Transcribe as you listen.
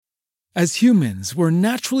As humans, we're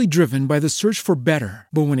naturally driven by the search for better.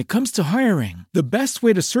 But when it comes to hiring, the best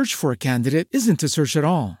way to search for a candidate isn't to search at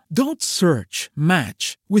all. Don't search,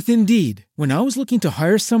 match with Indeed. When I was looking to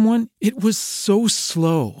hire someone, it was so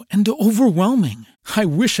slow and overwhelming. I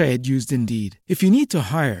wish I had used Indeed. If you need to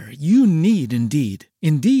hire, you need Indeed.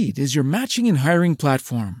 Indeed is your matching and hiring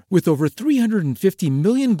platform with over 350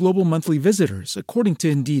 million global monthly visitors, according to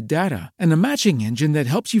Indeed data, and a matching engine that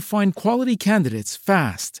helps you find quality candidates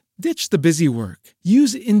fast. Ditch the busy work.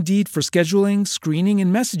 Use Indeed for scheduling, screening,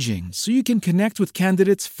 and messaging so you can connect with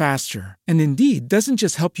candidates faster. And Indeed doesn't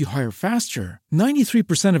just help you hire faster.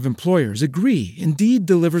 93% of employers agree Indeed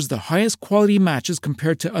delivers the highest quality matches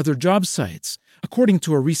compared to other job sites, according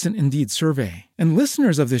to a recent Indeed survey. And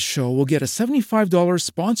listeners of this show will get a $75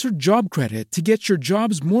 sponsored job credit to get your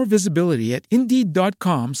jobs more visibility at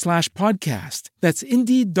Indeed.com/podcast. That's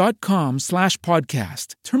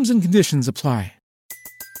Indeed.com/podcast. Terms and conditions apply.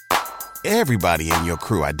 Everybody in your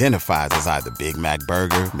crew identifies as either Big Mac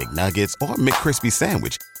Burger, McNuggets, or McCrispy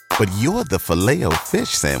Sandwich. But you're the Filet-O-Fish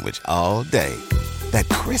Sandwich all day. That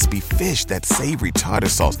crispy fish, that savory tartar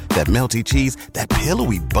sauce, that melty cheese, that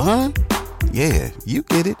pillowy bun. Yeah, you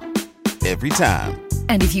get it. Every time.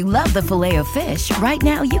 And if you love the Filet-O-Fish, right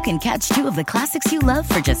now you can catch two of the classics you love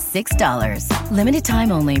for just $6. Limited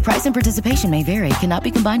time only. Price and participation may vary. Cannot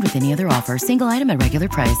be combined with any other offer. Single item at regular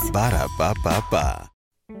price. Ba-da-ba-ba-ba.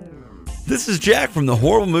 This is Jack from the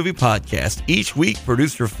Horrible Movie Podcast. Each week,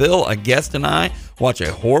 producer Phil, a guest, and I watch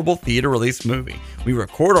a horrible theater release movie. We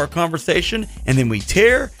record our conversation, and then we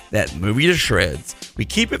tear that movie to shreds. We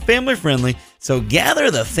keep it family friendly, so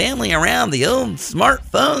gather the family around the old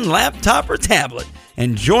smartphone, laptop, or tablet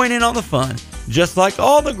and join in on the fun. Just like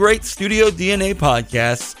all the great Studio DNA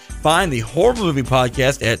podcasts, find the Horrible Movie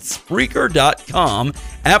Podcast at Spreaker.com,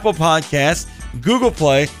 Apple Podcasts, Google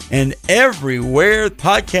Play, and everywhere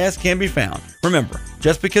podcasts can be found. Remember,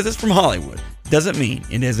 just because it's from Hollywood doesn't mean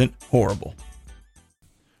it isn't horrible.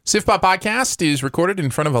 SIFPOP Podcast is recorded in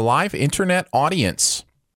front of a live internet audience.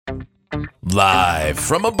 Live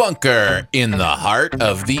from a bunker in the heart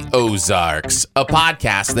of the Ozarks, a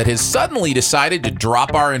podcast that has suddenly decided to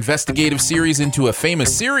drop our investigative series into a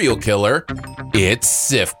famous serial killer. It's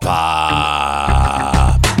SIFPOP.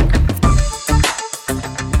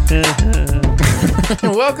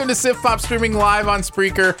 Welcome to Sif Pop, streaming live on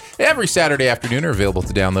Spreaker every Saturday afternoon, or available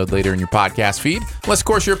to download later in your podcast feed. Unless, of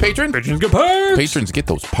course, you're a patron. Patrons get perks! Patrons get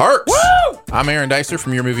those perks. Woo! I'm Aaron Dicer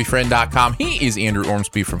from YourMovieFriend.com. He is Andrew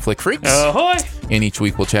Ormsby from Flick Freaks. Ahoy! And each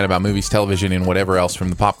week we'll chat about movies, television, and whatever else from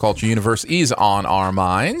the pop culture universe is on our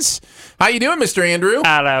minds. How you doing, Mr. Andrew?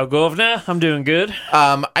 Hello, Governor. I'm doing good.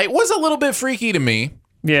 It was a little bit freaky to me.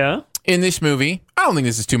 Yeah. In this movie, I don't think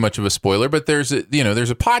this is too much of a spoiler, but there's a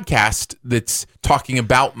podcast that's talking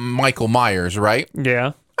about Michael Myers, right?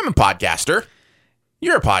 Yeah. I'm a podcaster.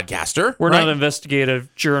 You're a podcaster. We're right? not investigative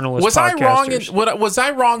journalists. Was I wrong? Was I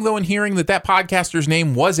wrong though in hearing that podcaster's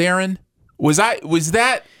name was Aaron? Was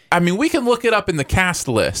that? I mean, we can look it up in the cast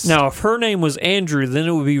list. Now, if her name was Andrew, then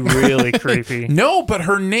it would be really creepy. No, but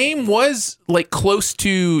her name was like close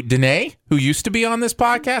to Danae, who used to be on this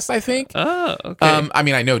podcast, I think. Oh, okay. I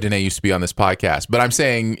mean, I know Danae used to be on this podcast, but I'm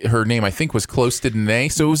saying her name, I think, was close to Danae.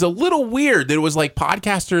 So it was a little weird that it was like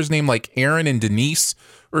podcasters named like Aaron and Denise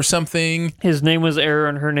or something. His name was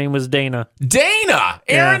Aaron. Her name was Dana. Dana!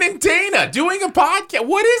 Aaron and Dana doing a podcast.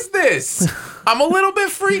 What is this? I'm a little bit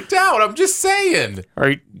freaked out. I'm just saying.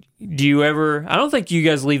 Do you ever... I don't think you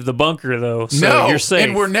guys leave the bunker, though, so no, you're safe.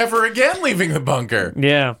 And we're never again leaving the bunker.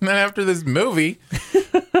 Yeah. And then after this movie...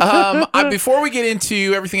 before we get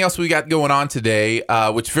into everything else we got going on today,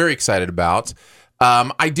 which I'm very excited about,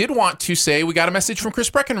 I did want to say we got a message from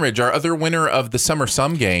Chris Breckenridge, our other winner of the Summer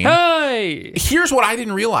Sum game. Hey! Here's what I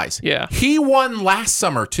didn't realize. Yeah. He won last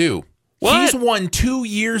summer, too. What? He's won 2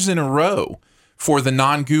 years in a row for the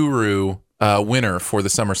non-guru winner for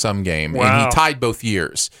the Summer Sum game. Wow. And he tied both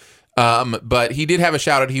years. But he did have a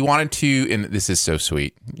shout out. He wanted to, and this is so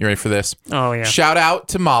sweet. You ready for this? Oh, yeah. Shout out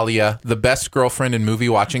to Malia, the best girlfriend and movie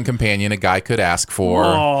watching companion a guy could ask for.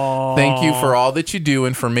 Aww. Thank you for all that you do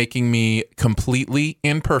and for making me completely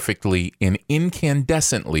and perfectly and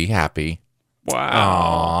incandescently happy.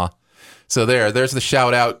 Wow. Aww. So there's the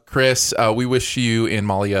shout out, Chris. We wish you and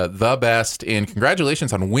Malia the best, and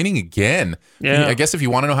congratulations on winning again. Yeah. I guess if you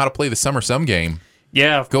want to know how to play the Summer Sum game,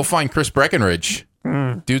 Yeah. go find Chris Breckenridge.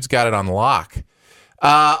 Dude's got it on lock.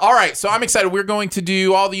 All right, so I'm excited. We're going to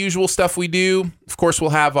do all the usual stuff we do. Of course,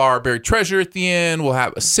 we'll have our buried treasure at the end. We'll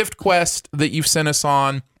have a Sift quest that you've sent us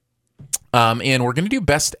on. And we're going to do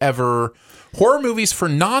best ever horror movies for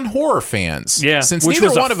non-horror fans. Yeah, Since which neither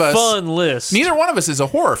was one a of us, fun list. neither one of us is a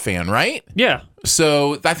horror fan, right? Yeah.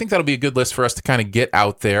 So I think that'll be a good list for us to kind of get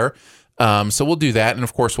out there. So we'll do that. And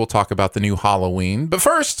of course, we'll talk about the new Halloween. But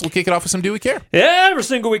first, we'll kick it off with some Do We Care? Every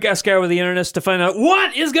single week, I scour the internet to find out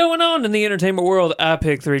what is going on in the entertainment world. I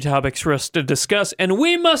pick 3 topics for us to discuss, and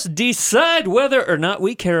we must decide whether or not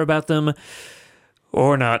we care about them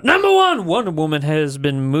or not. Number 1, Wonder Woman has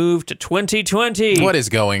been moved to 2020. What is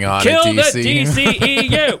going on Kill at DC? the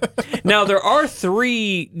DCEU. Now, there are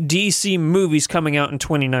 3 DC movies coming out in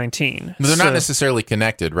 2019. They're not necessarily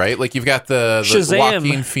connected, right? Like you've got the Shazam.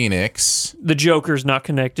 Joaquin Phoenix. The Joker's not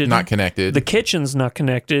connected. Not connected. The Kitchen's not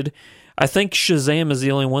connected. I think Shazam is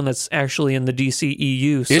the only one that's actually in the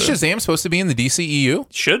DCEU. So Is Shazam supposed to be in the DCEU?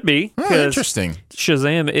 should be. Oh, 'cause interesting.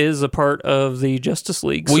 Shazam is a part of the Justice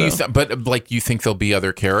League. Well, so. but like, you think there'll be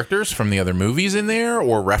other characters from the other movies in there,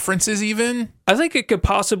 or references even? I think it could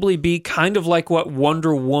possibly be kind of like what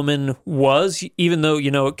Wonder Woman was, even though,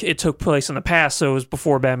 it took place in the past, so it was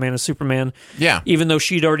before Batman and Superman. Yeah. Even though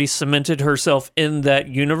she'd already cemented herself in that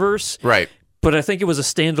universe. Right. But I think it was a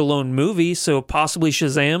standalone movie, so possibly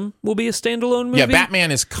Shazam will be a standalone movie. Yeah,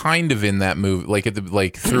 Batman is kind of in that movie,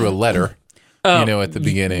 like through a letter, at the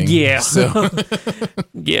beginning. Yeah. So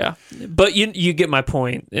Yeah. But you get my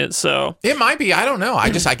point. So it might be. I don't know.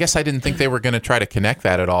 I guess I didn't think they were going to try to connect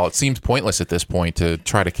that at all. It seems pointless at this point to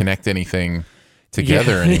try to connect anything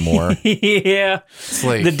together anymore. Yeah. It's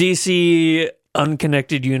like, The DC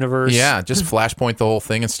unconnected universe. yeah, just flashpoint the whole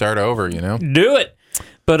thing and start over. Do it.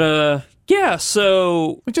 But yeah,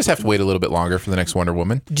 so We just have to wait a little bit longer for the next Wonder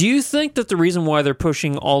Woman. do you think that the reason why they're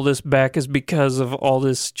pushing all this back is because of all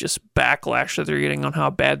this just backlash that they're getting on how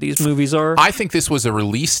bad these movies are? I think this was a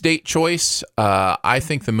release date choice. I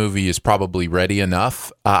think the movie is probably ready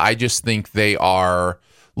enough. I just think they are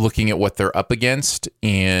looking at what they're up against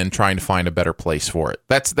and trying to find a better place for it.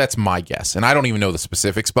 That's my guess. And I don't even know the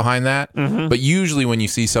specifics behind that. Mm-hmm. But usually when you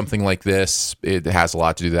see something like this, it has a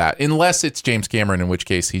lot to do with that. Unless it's James Cameron, in which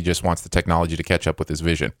case he just wants the technology to catch up with his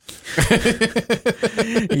vision.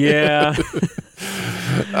 Yeah.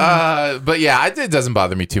 But yeah, it doesn't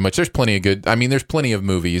bother me too much. There's plenty of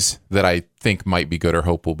movies that I think might be good or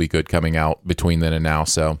hope will be good coming out between then and now.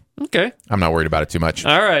 So Okay. I'm not worried about it too much.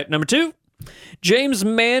 All right. Number 2. James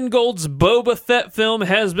Mangold's Boba Fett film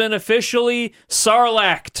has been officially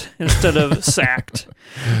sarlacked instead of sacked.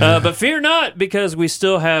 But fear not, because we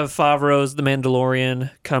still have Favreau's The Mandalorian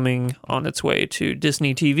coming on its way to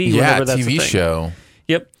Disney TV. Yeah, whenever that's a TV thing. show.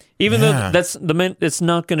 Yep. Even though it's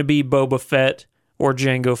not going to be Boba Fett or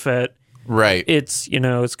Jango Fett. Right. It's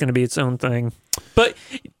it's going to be its own thing. But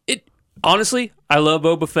honestly, I love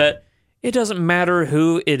Boba Fett. It doesn't matter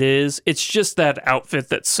who it is. It's just that outfit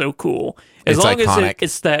that's so cool. As It's long iconic. as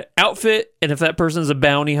it's that outfit, and if that person's a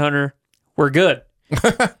bounty hunter, we're good.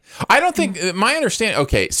 I don't think my understanding.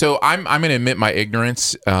 Okay, so I'm going to admit my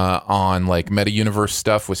ignorance on like meta universe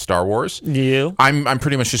stuff with Star Wars. You? I'm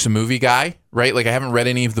pretty much just a movie guy, right? Like I haven't read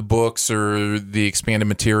any of the books or the expanded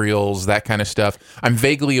materials, that kind of stuff. I'm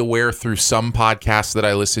vaguely aware through some podcasts that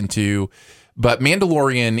I listen to. But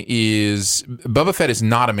Boba Fett is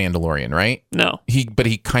not a Mandalorian, right? No. But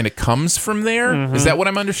he kind of comes from there. Mm-hmm. Is that what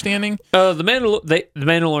I'm understanding? The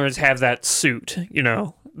Mandalorians have that suit.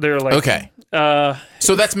 They're like Okay.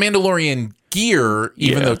 So that's Mandalorian gear,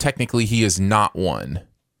 even Yeah. though technically he is not one.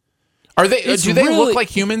 Are they? It's Do they really- look like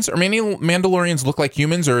humans? Or Mandalorians look like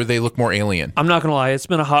humans, or they look more alien? I'm not gonna lie. It's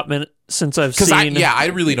been a hot minute since I've Because seen. I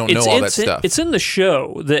really don't know all that stuff. It's in the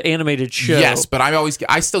show, the animated show. Yes, but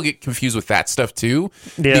I still get confused with that stuff too.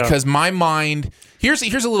 Yeah. Because my mind, here's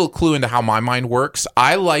a little clue into how my mind works.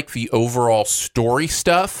 I like the overall story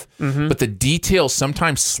stuff, but the details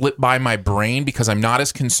sometimes slip by my brain because I'm not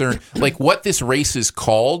as concerned. Like what this race is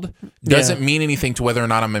called doesn't mean anything to whether or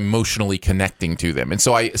not I'm emotionally connecting to them. And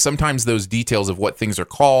so sometimes those details of what things are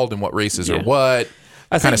called and what races are what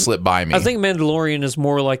kind of slip by me. I think Mandalorian is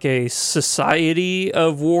more like a society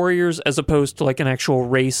of warriors as opposed to like an actual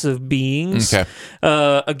race of beings. Okay.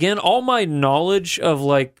 Again, all my knowledge of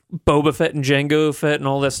like Boba Fett and Jango Fett and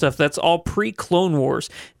all that stuff, that's all pre-Clone Wars.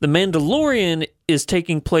 The Mandalorian is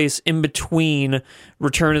taking place in between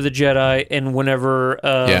Return of the Jedi and whenever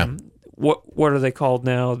what are they called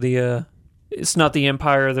now? It's not the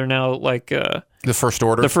Empire, they're now like the First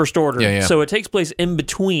Order. the First Order. Yeah. So it takes place in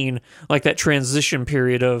between, like that transition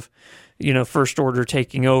period of, First Order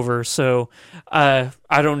taking over. So I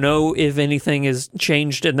don't know if anything has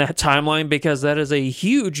changed in that timeline because that is a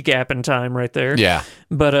huge gap in time right there. Yeah.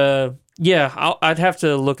 But I'd have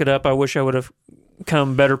to look it up. I wish I would have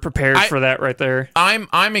come better prepared for that right there.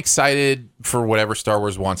 I'm excited for whatever Star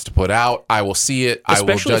Wars wants to put out. I will see it.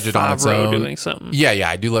 Especially I will judge it on its own. doing something. Yeah,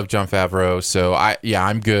 I do love Jon Favreau, so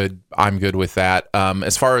I'm good. I'm good with that.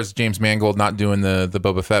 As far as James Mangold not doing the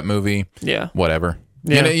Boba Fett movie, whatever.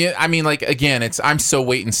 Yeah. I mean, like, again, I'm so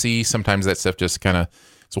wait and see. Sometimes that stuff just kind of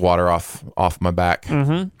it's water off my back.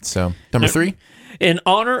 Mm-hmm. So number 3. In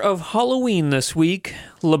honor of Halloween this week,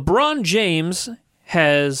 LeBron James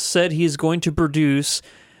has said he's going to produce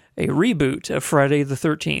a reboot of Friday the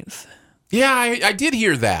 13th. Yeah, I did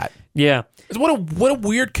hear that. Yeah. What a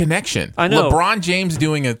weird connection. I know. LeBron James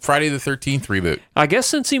doing a Friday the 13th reboot. I guess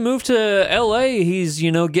since he moved to L.A., he's,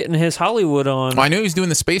 getting his Hollywood on. Well, I know he's doing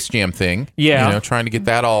the Space Jam thing. Yeah. Trying to get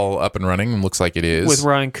that all up and running, and looks like it is. With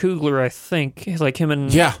Ryan Coogler, I think. Like him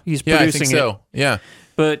and he's producing I think so. Yeah.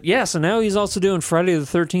 But yeah, so now he's also doing Friday the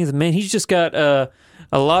 13th. Man, he's just got a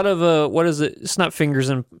lot of what is it? It's not fingers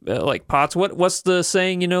in like pots. What's the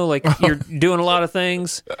saying? Like you're doing a lot of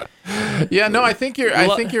things. Yeah, no, I think you're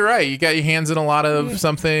right. You got your hands in a lot of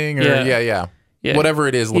something, or yeah. Whatever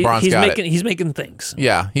it is, LeBron's got it. He's making things.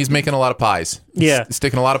 Yeah, he's making a lot of pies. Yeah, he's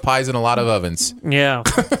sticking a lot of pies in a lot of ovens. Yeah,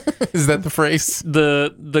 is that the phrase?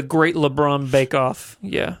 The Great LeBron Bake Off.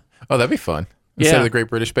 Yeah. Oh, that'd be fun. Instead of the Great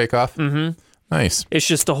British Bake Off. Mm-hmm. Nice. It's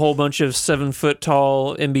just a whole bunch of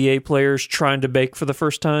 7-foot-tall NBA players trying to bake for the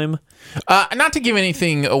first time. Not to give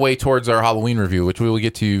anything away towards our Halloween review, which we will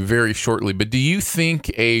get to very shortly, but do you think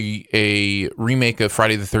a remake of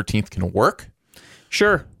Friday the 13th can work?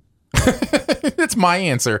 Sure. That's my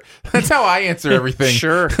answer. That's how I answer everything.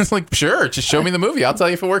 Sure. It's like, sure, just show me the movie. I'll tell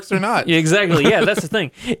you if it works or not. Exactly. Yeah, that's the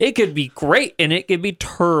thing. It could be great and it could be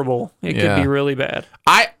terrible. It could be really bad.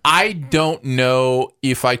 I don't know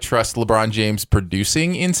if I trust LeBron James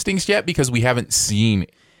producing instincts yet, because we haven't seen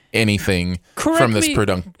anything from this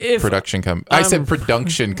production company. I said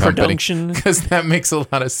production company because that makes a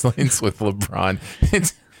lot of sense with LeBron.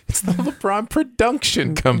 It's the LeBron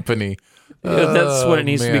Production Company. That's what it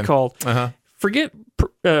needs to be called.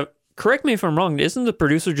 Uh-huh. Correct me if I'm wrong. Isn't the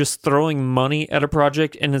producer just throwing money at a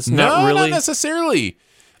project and it's not really? Not necessarily.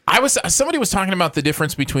 Somebody was talking about the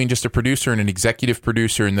difference between just a producer and an executive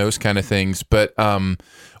producer and those kind of things, but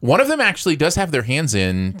one of them actually does have their hands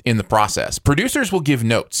in the process. Producers will give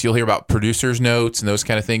notes. You'll hear about producers' notes and those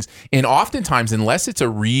kind of things, and oftentimes, unless it's a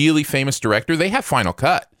really famous director, they have final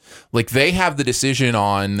cut. Like, they have the decision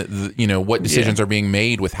on what decisions are being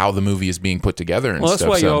made with how the movie is being put together and stuff.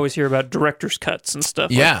 Well, that's why you always hear about director's cuts and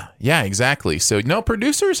stuff. Yeah, exactly. So, no,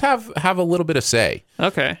 producers have a little bit of say.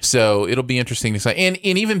 Okay. So, it'll be interesting to say. And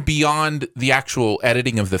even beyond the actual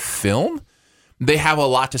editing of the film, they have a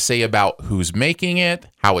lot to say about who's making it,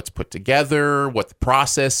 how it's put together, what the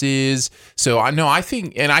process is. So, I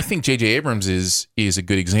think J.J. Abrams is a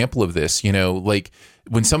good example of this. Like,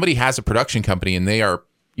 when somebody has a production company and they are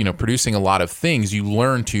producing a lot of things, you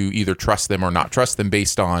learn to either trust them or not trust them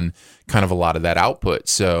based on kind of a lot of that output.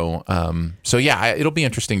 So, it'll be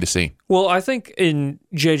interesting to see. Well, I think in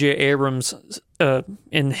J.J. Abrams,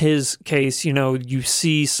 in his case, you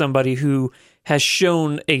see somebody who has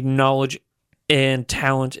shown a knowledge and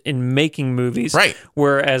talent in making movies. Right.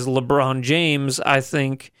 Whereas LeBron James, I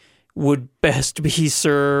think, would best be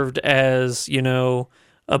served as,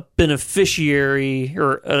 a beneficiary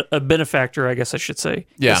or a benefactor, I guess I should say.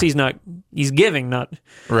 Yeah. Because he's giving, not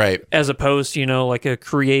right. As opposed to, like a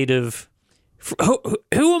creative.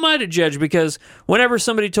 Who am I to judge? Because whenever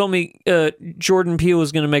somebody told me Jordan Peele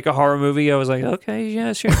was going to make a horror movie, I was like, okay,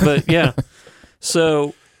 yeah, sure. But yeah.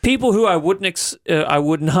 So people who I would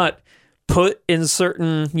not put in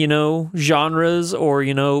certain, genres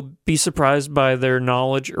or, be surprised by their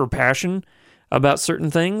knowledge or passion about certain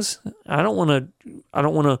things. I don't want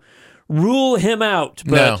to rule him out.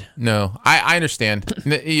 But no, I understand.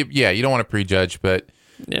 Yeah, you don't want to prejudge, but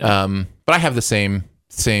I have the same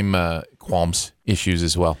qualms issues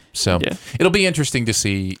as well. So it'll be interesting to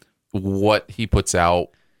see what he puts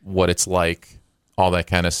out, what it's like, all that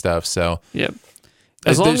kind of stuff. So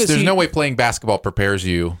there's no way playing basketball prepares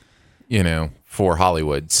you, for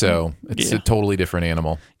Hollywood. So it's a totally different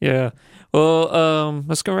animal. Yeah. Well,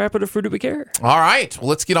 let's go wrap it up for Do We Care? All right. Well,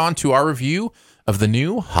 let's get on to our review of the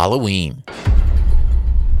new Halloween.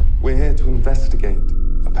 We're here to investigate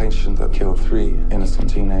a patient that killed 3 innocent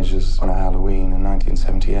teenagers on a Halloween in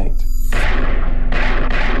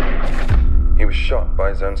 1978. He was shot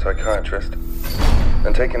by his own psychiatrist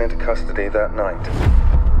and taken into custody that night,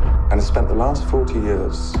 and has spent the last 40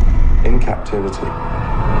 years in captivity.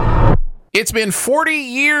 It's been 40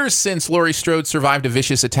 years since Laurie Strode survived a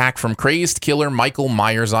vicious attack from crazed killer Michael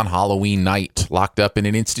Myers on Halloween night. Locked up in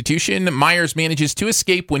an institution, Myers manages to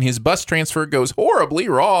escape when his bus transfer goes horribly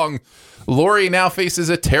wrong. Laurie now faces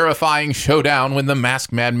a terrifying showdown when the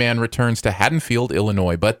masked madman returns to Haddonfield,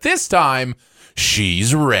 Illinois. But this time,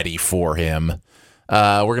 she's ready for him.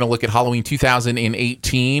 We're going to look at Halloween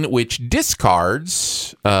 2018, which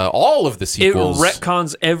discards all of the sequels. It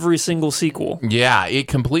retcons every single sequel. Yeah, it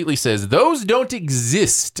completely says those don't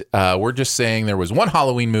exist. We're just saying there was one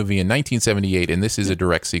Halloween movie in 1978, and this is a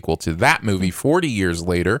direct sequel to that movie 40 years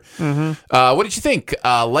later. Mm-hmm. What did you think?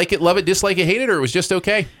 Like it, love it, dislike it, hate it, or it was just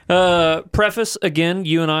okay? Preface, again,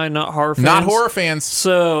 you and I, not horror fans. Not horror fans.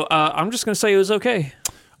 So I'm just going to say it was okay.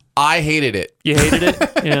 I hated it. You hated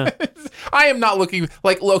it? Yeah. I am not looking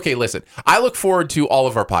like, okay, listen, I look forward to all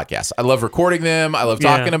of our podcasts. I love recording them. I love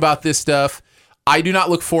talking about this stuff. I do not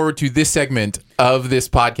look forward to this segment of this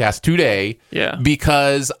podcast today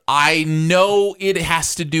because I know it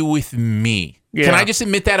has to do with me. Yeah. Can I just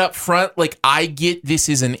admit that up front? Like, I get this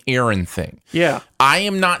is an Aaron thing. Yeah. I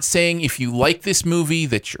am not saying if you like this movie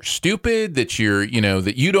that you're stupid, that you're,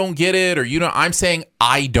 that you don't get it, or I'm saying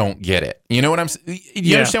I don't get it. You know what I'm saying?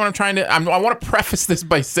 You understand what I'm trying to, I want to preface this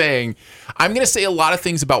by saying, I'm going to say a lot of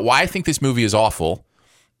things about why I think this movie is awful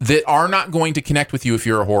that are not going to connect with you if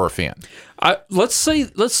you're a horror fan. Let's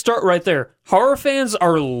start right there. Horror fans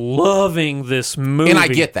are loving this movie. And I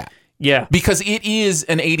get that. Yeah. Because it is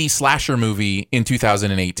an 80s slasher movie in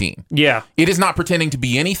 2018. Yeah. It is not pretending to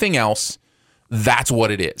be anything else. That's what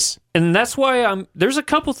it is. And that's why there's a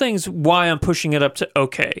couple things why I'm pushing it up to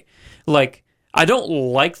okay. Like, I don't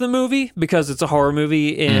like the movie because it's a horror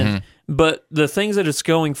movie, but the things that it's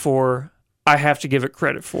going for, I have to give it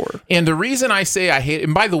credit for. And the reason I say I hate it,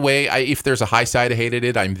 and by the way, if there's a high side I hated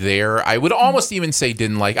it, I'm there. I would almost even say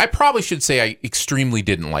didn't like. I probably should say I extremely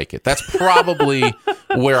didn't like it. That's probably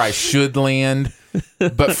where I should land.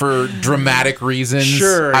 But for dramatic reasons,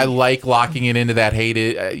 sure. I like locking it into that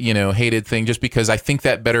hated thing just because I think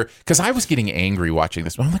that better. Because I was getting angry watching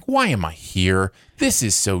this. I'm like, why am I here? This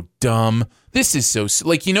is so dumb. This is so,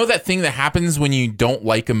 like, that thing that happens when you don't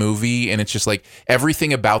like a movie and it's just like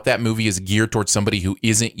everything about that movie is geared towards somebody who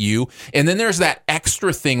isn't you. And then there's that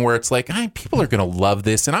extra thing where it's like, people are going to love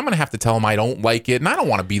this and I'm going to have to tell them I don't like it and I don't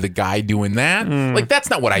want to be the guy doing that. Like, that's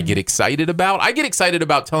not what I get excited about. I get excited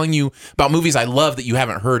about telling you about movies I love that you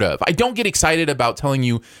haven't heard of. I don't get excited about telling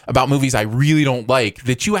you about movies I really don't like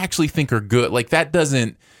that you actually think are good. Like, that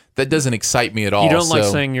doesn't excite me at all. You don't like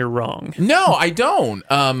saying you're wrong. No, I don't.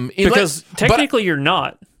 Because technically you're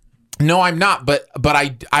not. No, I'm not. But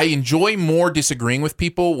I enjoy more disagreeing with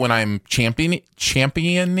people when I'm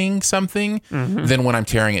championing something than when I'm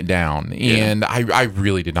tearing it down. Yeah. And I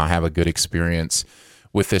really did not have a good experience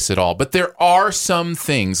with this at all. But there are some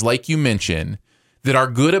things, like you mentioned, that are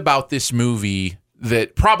good about this movie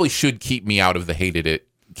that probably should keep me out of the hated it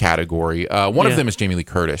category. One of them is Jamie Lee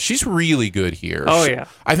Curtis. She's really good here. Oh, yeah.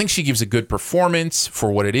 I think she gives a good performance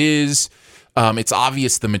for what it is. It's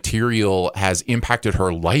obvious the material has impacted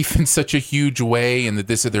her life in such a huge way, and that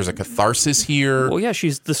there's a catharsis here. Well, yeah,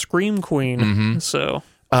 she's the scream queen. So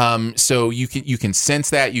you can sense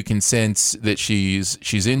that. You can sense that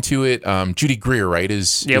she's into it. Judy Greer, right,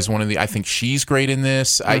 is one of the. I think she's great in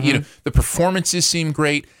this. The performances seem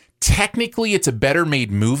great. Technically, it's a better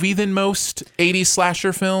made movie than most 80s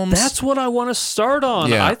slasher films. That's what I want to start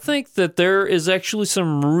on. Yeah. I think that there is actually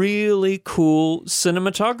some really cool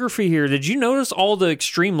cinematography here. Did you notice all the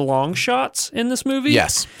extreme long shots in this movie?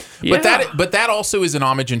 Yes. Yeah. But that also is an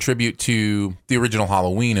homage and tribute to the original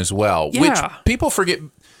Halloween as well, which people forget.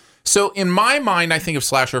 So in my mind, I think of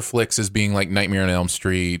slasher flicks as being like Nightmare on Elm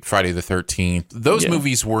Street, Friday the 13th. Those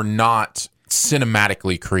movies were not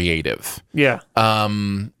cinematically creative. Yeah.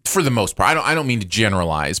 For the most part. I don't mean to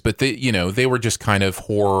generalize, but they were just kind of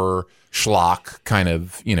horror schlock kind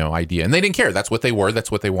of, idea. And they didn't care. That's what they were.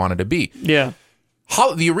 That's what they wanted to be. Yeah.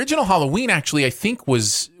 The original Halloween actually, I think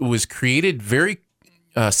was created very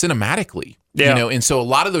cinematically. Yeah. And so a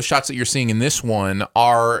lot of those shots that you're seeing in this one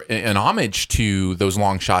are an homage to those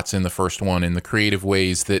long shots in the first one in the creative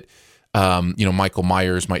ways that Michael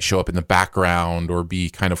Myers might show up in the background or be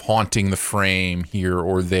kind of haunting the frame here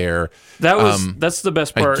or there. That's the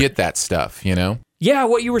best part. I get that stuff, Yeah,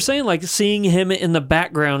 what you were saying, like seeing him in the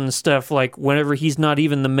background and stuff, like whenever he's not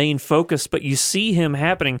even the main focus, but you see him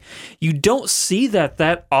happening. You don't see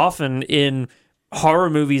that often in horror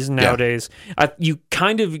movies nowadays. Yeah. You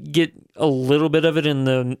kind of get a little bit of it in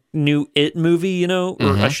the new It movie, or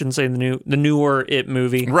I shouldn't say the newer It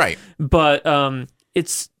movie. Right. But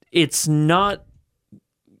it's not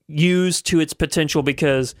used to its potential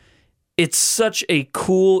because it's such a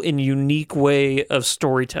cool and unique way of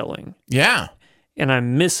storytelling, Yeah. and I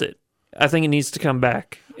miss it. I think it needs to come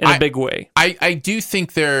back in a big way. I do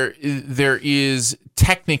think there is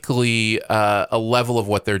technically a level of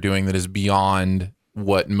what they're doing that is beyond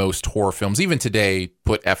what most horror films, even today,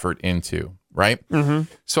 put effort into, right? Mm-hmm.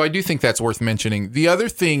 So I do think that's worth mentioning. The other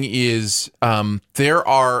thing is there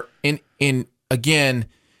are, again,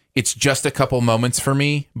 it's just a couple moments for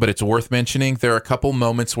me, but it's worth mentioning. There are a couple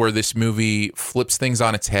moments where this movie flips things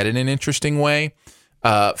on its head in an interesting way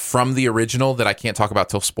from the original that I can't talk about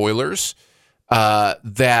till spoilers,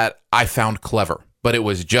 that I found clever. But it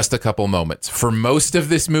was just a couple moments. For most of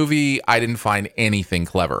this movie, I didn't find anything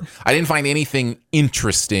clever. I didn't find anything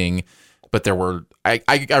interesting, but there were, I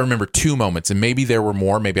remember 2 moments, and maybe there were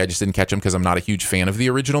more. Maybe I just didn't catch them because I'm not a huge fan of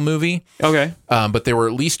the original movie. Okay. But there were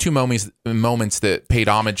at least 2 moments that paid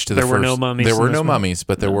homage to the first. There were no mummies. There were no mummies,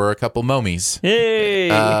 but there were a couple mummies. Hey!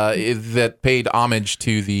 That paid homage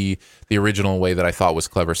to the original way that I thought was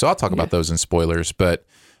clever. So I'll talk about those in spoilers, but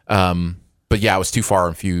yeah, it was too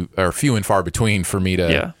few and far between for me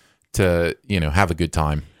to have a good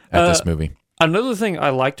time at this movie. Another thing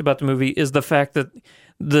I liked about the movie is the fact that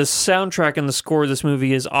the soundtrack and the score of this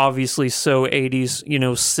movie is obviously so 80s,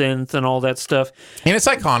 synth and all that stuff. And it's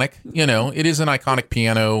iconic. It is an iconic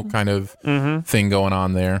piano kind of thing going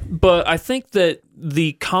on there. But I think that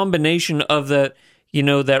the combination of that,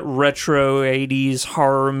 that retro 80s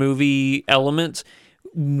horror movie element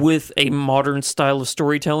with a modern style of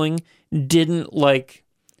storytelling didn't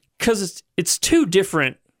because it's 2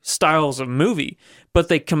 different styles of movie, but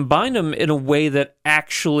they combined them in a way that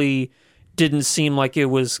actually didn't seem like it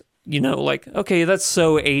was, okay, that's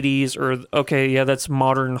so 80s, or okay, yeah, that's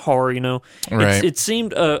modern horror, Right. It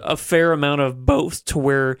seemed a fair amount of both to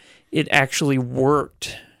where it actually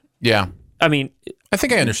worked. Yeah. I mean, I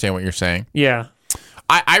think I understand what you're saying. yeah.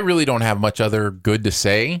 I really don't have much other good to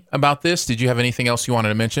say about this. Did you have anything else you wanted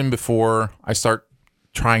to mention before I start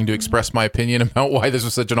trying to express my opinion about why this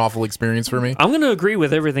was such an awful experience for me? I'm going to agree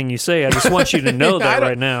with everything you say. I just want you to know that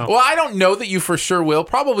right now. Well, I don't know that you for sure will.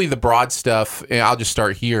 Probably the broad stuff. I'll just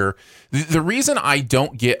start here. The reason I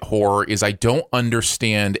don't get horror is I don't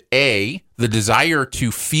understand, A, the desire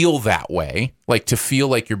to feel that way, like to feel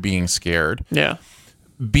like you're being scared. Yeah.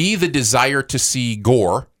 B, the desire to see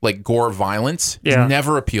gore, like gore violence, has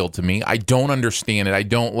never appealed to me. I don't understand it. I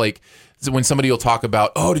don't like when somebody will talk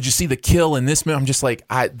about, oh, did you see the kill in this movie? I'm just like,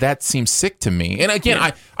 that seems sick to me. And again,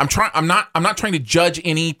 I'm not trying to judge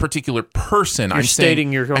any particular person. I'm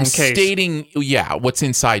stating your own case. I'm stating, what's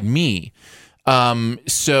inside me.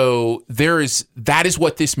 So that is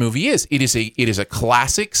what this movie is. It is a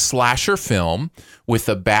classic slasher film with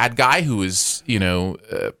a bad guy who is,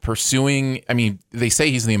 pursuing, they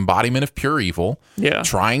say he's the embodiment of pure evil. Yeah.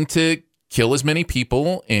 Trying to kill as many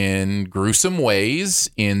people in gruesome ways.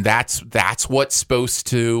 And that's what's supposed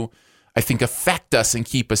to, I think, affect us and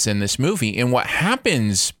keep us in this movie. And what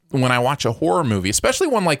happens when I watch a horror movie, especially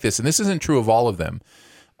one like this, and this isn't true of all of them,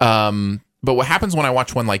 but what happens when I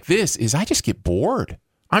watch one like this is I just get bored.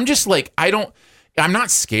 I'm just like, I'm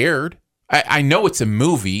not scared. I know it's a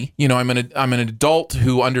movie. I'm an adult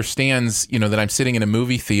who understands, that I'm sitting in a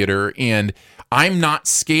movie theater, and I'm not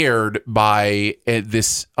scared by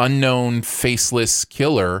this unknown faceless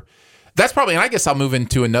killer. That's probably, and I guess I'll move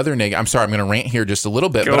into another negative. I'm sorry, I'm going to rant here just a little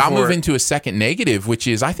bit, but I'll move into a second negative, which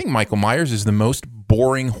is I think Michael Myers is the most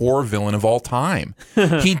boring horror villain of all time.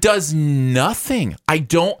 He does nothing. I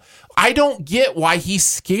don't get why he's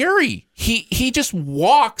scary. He just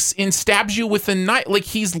walks and stabs you with a knife. Like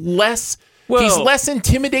he's less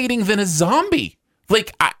intimidating than a zombie.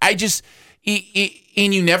 Like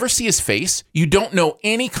and you never see his face. You don't know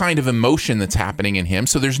any kind of emotion that's happening in him.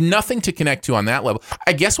 So there's nothing to connect to on that level.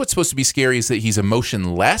 I guess what's supposed to be scary is that he's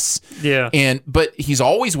emotionless. Yeah. But he's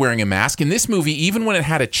always wearing a mask. In this movie, even when it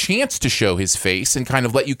had a chance to show his face and kind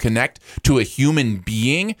of let you connect to a human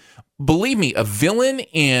being, believe me, a villain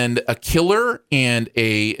and a killer and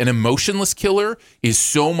an emotionless killer is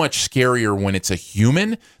so much scarier when it's a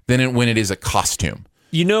human than when it is a costume.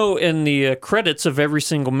 In the credits of every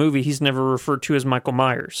single movie, he's never referred to as Michael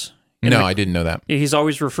Myers. I didn't know that. He's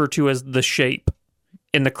always referred to as the Shape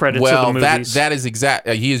in the credits of the movies. That is exact.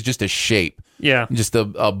 He is just a shape. Yeah. Just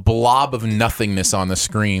a blob of nothingness on the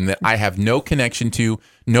screen that I have no connection to,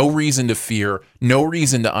 no reason to fear, no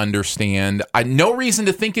reason to understand, no reason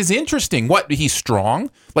to think is interesting. What, he's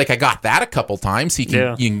strong? Like, I got that a couple times. You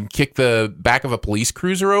can kick the back of a police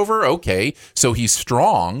cruiser over? Okay, so he's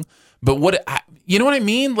strong. But you know what I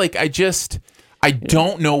mean? Like, I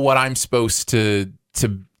don't know what I'm supposed to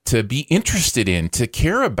be interested in, to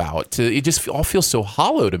care about. It just all feels so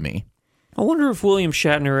hollow to me. I wonder if William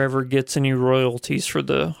Shatner ever gets any royalties for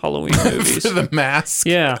the Halloween movies. For the mask.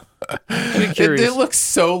 Yeah. I'm curious. It looks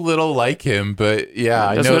so little like him, but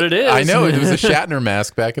yeah, That's I know what it is. I know it was a Shatner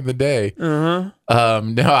mask back in the day. Uh-huh.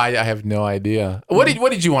 No, I have no idea. What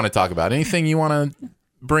did you want to talk about? Anything you want to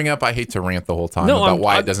bring up? I hate to rant the whole time about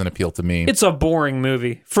why it doesn't appeal to me. It's a boring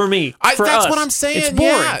movie for me. That's us, what I'm saying. It's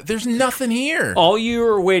boring. Yeah, there's nothing here. All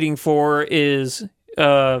you're waiting for is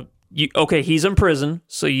he's in prison,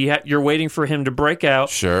 so you're waiting for him to break out.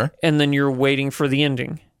 Sure. And then you're waiting for the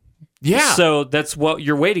ending. Yeah. So that's what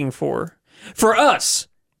you're waiting for. For us.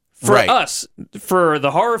 For us. For the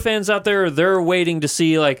horror fans out there, they're waiting to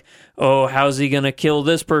see, like, oh, how's he going to kill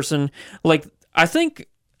this person? Like,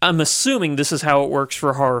 I'm assuming this is how it works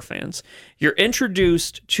for horror fans. You're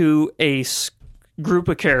introduced to a group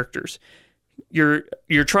of characters. You're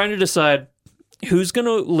trying to decide who's going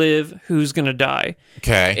to live, who's going to die.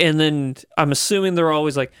 Okay. And then I'm assuming they're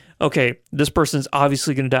always like, okay, this person's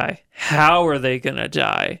obviously going to die. How are they going to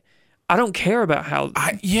die? I don't care about how.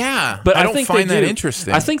 But I don't find that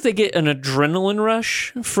interesting. I think they get an adrenaline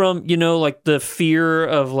rush from, like the fear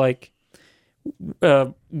of like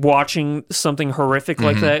watching something horrific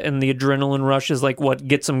like that. And the adrenaline rush is like what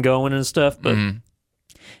gets them going and stuff. But it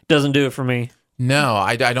doesn't do it for me. No,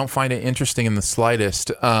 I don't find it interesting in the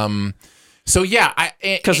slightest. So yeah,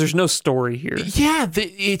 because there's no story here. Yeah,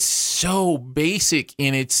 it's so basic,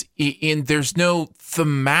 and there's no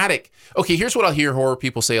thematic. Okay, here's what I'll hear horror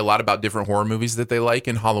people say a lot about different horror movies that they like,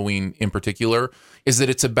 and Halloween in particular, is that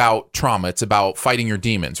it's about trauma. It's about fighting your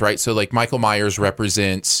demons, right? So like Michael Myers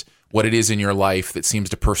represents what it is in your life that seems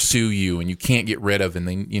to pursue you and you can't get rid of, and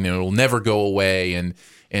then it'll never go away, and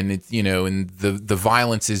it, and the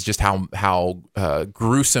violence is just how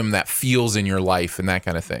gruesome that feels in your life and that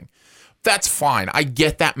kind of thing. That's fine. I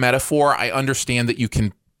get that metaphor. I understand that you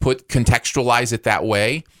can contextualize it that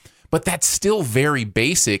way, but that's still very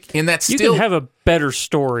basic, and that's still... You can have a better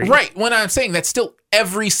story. Right. When I'm saying that's still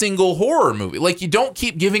every single horror movie. Like, you don't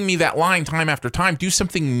keep giving me that line time after time. Do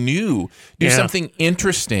something new. Do something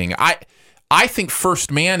interesting. I think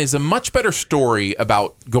First Man is a much better story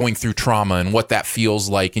about going through trauma and what that feels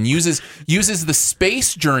like, and uses the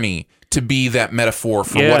space journey to be that metaphor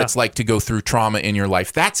for what it's like to go through trauma in your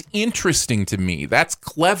life. That's interesting to me. That's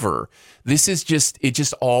clever. This is it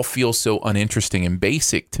just all feels so uninteresting and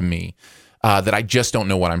basic to me that I just don't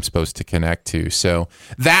know what I'm supposed to connect to. So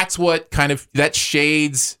that's what that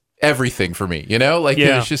shades everything for me,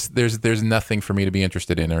 There's just there's nothing for me to be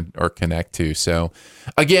interested in or connect to. So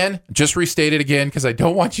again, just restate it again because I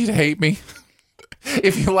don't want you to hate me.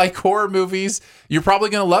 If you like horror movies, you're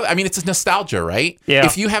probably going to love it. I mean, it's nostalgia, right? Yeah.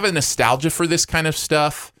 If you have a nostalgia for this kind of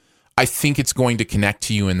stuff, I think it's going to connect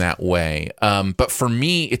to you in that way. But for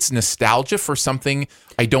me, it's nostalgia for something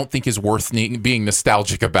I don't think is worth being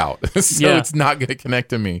nostalgic about. So it's not going to connect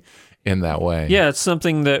to me in that way. Yeah, it's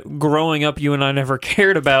something that growing up you and I never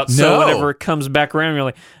cared about. So whenever it comes back around, you're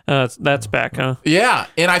like, that's back, huh? Yeah,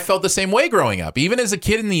 and I felt the same way growing up. Even as a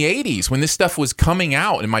kid in the 80s when this stuff was coming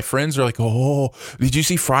out and my friends are like, oh, did you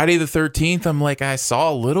see Friday the 13th? I'm like, I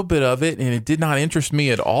saw a little bit of it and it did not interest me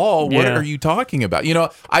at all. What are you talking about?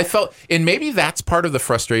 I felt, and maybe that's part of the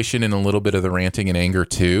frustration and a little bit of the ranting and anger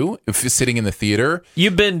too, sitting in the theater.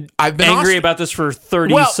 I've been angry about this for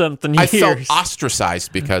 30-something years. I felt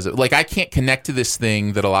ostracized because of, I can't connect to this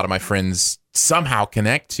thing that a lot of my friends somehow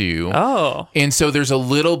connect to. Oh. And so there's a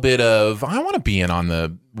little bit of, I want to be in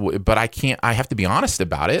on but I can't, I have to be honest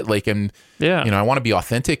about it. I want to be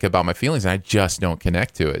authentic about my feelings and I just don't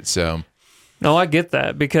connect to it. So. No, I get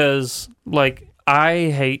that because I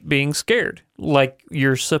hate being scared.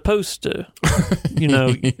 You're supposed to,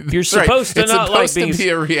 you're supposed to it's not supposed like being...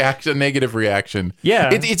 to be a negative reaction. Yeah.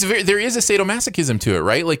 There is a sadomasochism to it,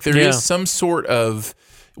 right? There is some sort of,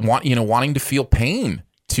 wanting to feel pain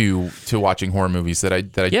to watching horror movies that I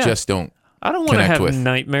just don't. I don't want to have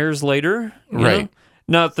nightmares later, right?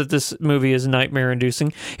 Not that this movie is nightmare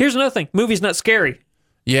inducing. Here's another thing: movie's not scary.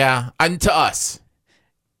 Yeah, and to us.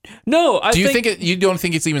 No, you don't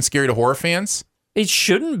think it's even scary to horror fans? It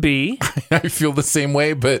shouldn't be. I feel the same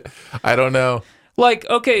way, but I don't know.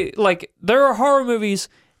 There are horror movies,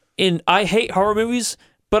 and I hate horror movies,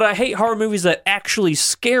 but I hate horror movies that actually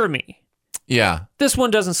scare me. Yeah. This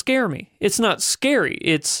one doesn't scare me. It's not scary.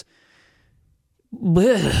 It's...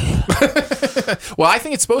 Well, I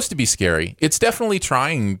think it's supposed to be scary. It's definitely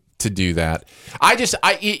trying to do that.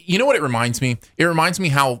 You know what it reminds me? It reminds me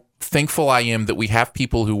how thankful I am that we have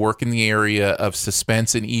people who work in the area of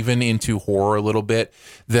suspense and even into horror a little bit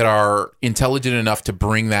that are intelligent enough to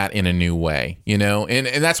bring that in a new way, and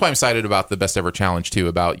that's why I'm excited about the Best Ever Challenge too,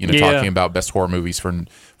 about talking about best horror movies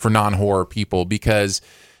for non-horror people, because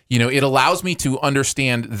it allows me to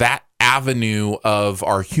understand that avenue of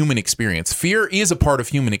our human experience. Fear is a part of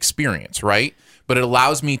human experience, right? But it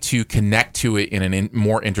allows me to connect to it in a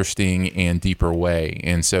more interesting and deeper way.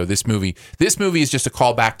 And so this movie is just a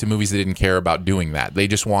callback to movies that didn't care about doing that. They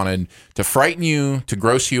just wanted to frighten you, to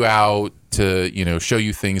gross you out, to show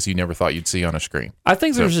you things you never thought you'd see on a screen. I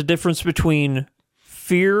think there's a difference between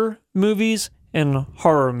fear movies and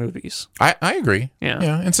horror movies. I agree.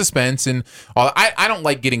 Yeah, and suspense and all. I don't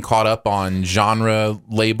like getting caught up on genre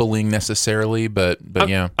labeling necessarily, but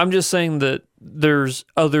yeah. I'm just saying that there's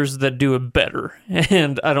others that do it better,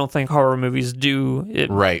 and I don't think horror movies do it.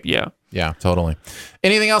 Right. Yeah, totally.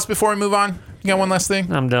 Anything else before we move on? You got one last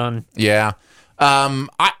thing? I'm done. Yeah.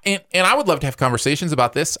 I would love to have conversations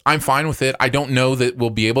about this. I'm fine with it. I don't know that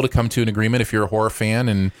we'll be able to come to an agreement if you're a horror fan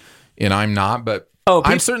and I'm not, but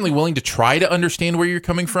I'm certainly willing to try to understand where you're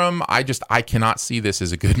coming from. I cannot see this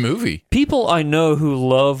as a good movie. People I know who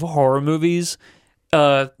love horror movies,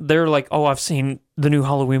 they're like, oh, I've seen the new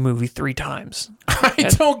Halloween movie 3 times. I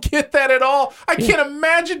don't get that at all. I can't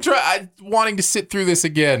imagine wanting to sit through this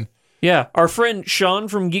again. Yeah, our friend Sean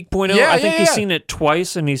from Geek Point, I think he's seen it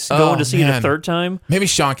twice, and he's going to see it a 3rd time. Maybe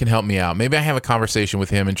Sean can help me out. Maybe I have a conversation with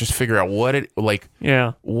him and just figure out what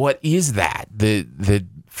is that?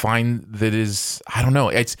 That is, I don't know.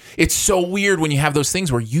 It's so weird when you have those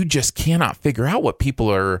things where you just cannot figure out what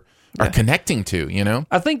people are connecting to,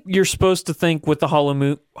 I think you're supposed to think with the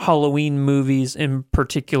Halloween movies in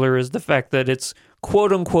particular is the fact that it's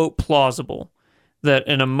quote-unquote plausible that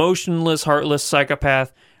an emotionless, heartless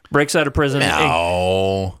psychopath breaks out of prison.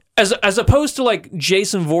 No. As opposed to like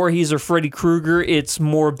Jason Voorhees or Freddy Krueger, it's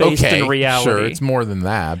more based in reality. Sure, it's more than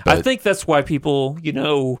that. But I think that's why people,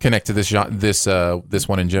 connect to this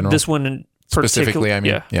one in general. This one in specifically, I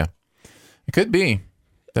mean, yeah. It could be.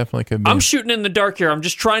 Definitely could be. I'm shooting in the dark here. I'm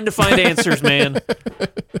just trying to find answers, man.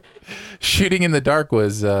 Shooting in the dark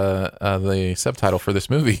was the subtitle for this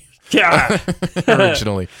movie. Yeah.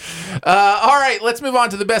 Originally. All right, let's move on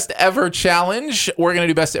to the best ever challenge. We're going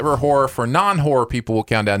to do best ever horror for non-horror people. We'll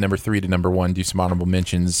count down number 3 to number 1, do some honorable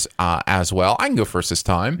mentions as well. I can go first this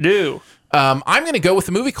time. Do. I'm going to go with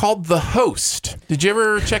a movie called The Host. Did you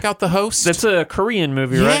ever check out The Host? That's a Korean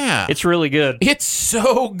movie, right? Yeah. It's really good. It's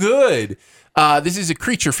so good. This is a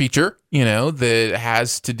creature feature, that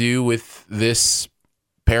has to do with this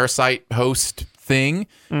parasite host thing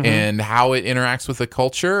and how it interacts with the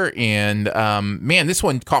culture. And man, this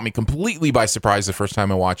one caught me completely by surprise the first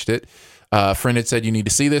time I watched it. A friend had said, you need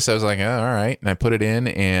to see this. I was like, oh, all right. And I put it in,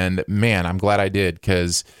 and man, I'm glad I did,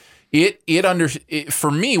 because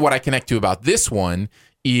for me, what I connect to about this one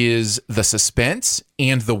is the suspense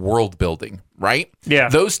and the world building, right? Yeah.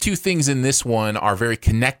 Those two things in this one are very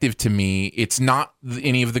connective to me. It's not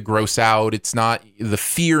any of the gross out. It's not the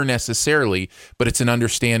fear necessarily, but it's an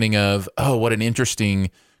understanding of, oh, what an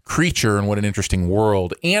interesting creature and what an interesting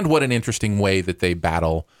world and what an interesting way that they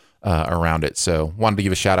battle around it. So wanted to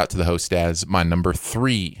give a shout out to The Host as my number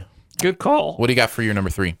 3. Good call. What do you got for your number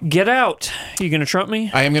 3? Get Out. You going to trump me?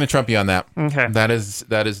 I am going to trump you on that. Okay. That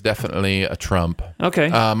is definitely a trump. Okay.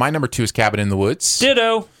 My number 2 is Cabin in the Woods.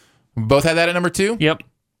 Ditto. We both had that at number 2? Yep.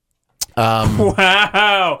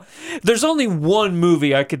 Wow. There's only one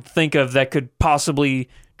movie I could think of that could possibly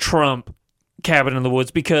trump Cabin in the Woods,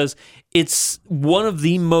 because it's one of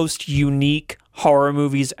the most unique horror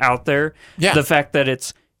movies out there. Yeah. The fact that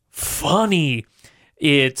it's funny.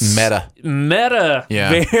 It's meta,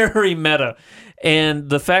 yeah. Very meta, and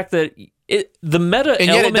the fact that the meta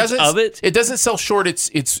element of it doesn't sell short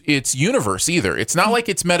its universe either. It's not like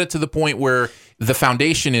it's meta to the point where the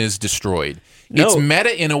foundation is destroyed. No. It's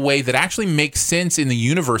meta in a way that actually makes sense in the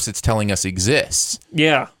universe it's telling us exists.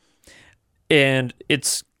 Yeah, and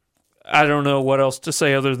I don't know what else to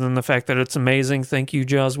say other than the fact that it's amazing. Thank you,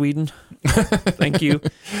 Joss Whedon. Thank you,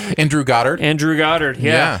 Andrew Goddard.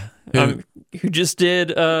 Yeah. Who just did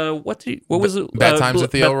what was it? Bad Times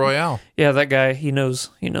at the El Royale. Yeah, that guy, he knows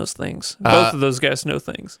things. Both of those guys know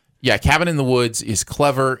things. Yeah, Cabin in the Woods is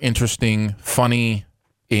clever, interesting, funny,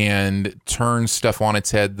 and turns stuff on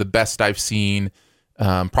its head. The best I've seen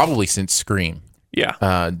probably since Scream.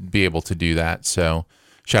 Yeah. Be able to do that. So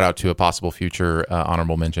shout out to a possible future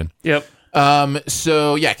honorable mention. Yep.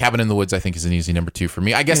 So yeah, Cabin in the Woods I think is an easy number 2 for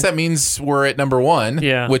me. I guess that means we're at number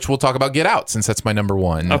 1, which we'll talk about Get Out, since that's my number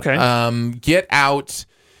 1. Okay. Get Out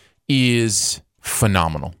is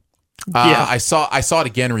phenomenal. I saw it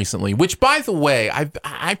again recently, which, by the way,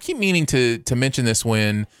 I keep meaning to mention this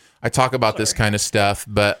when I talk about this kind of stuff,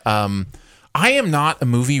 but I am not a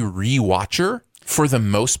movie rewatcher for the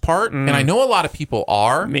most part, and I know a lot of people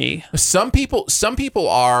are. Me. Some people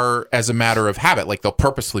are as a matter of habit, like they'll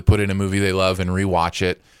purposely put in a movie they love and rewatch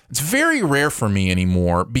it. It's very rare for me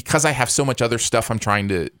anymore because I have so much other stuff I'm trying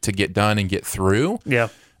to get done and get through. Yeah.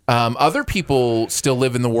 Other people still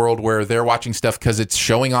live in the world where they're watching stuff because it's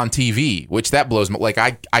showing on TV, which that blows me. Like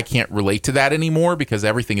I can't relate to that anymore because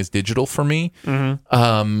everything is digital for me.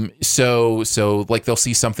 So like they'll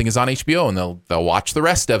see something is on HBO and they'll watch the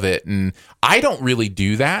rest of it. And I don't really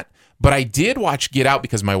do that. But I did watch Get Out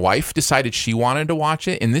because my wife decided she wanted to watch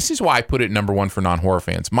it. And this is why I put it number one for non-horror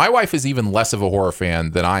fans. My wife is even less of a horror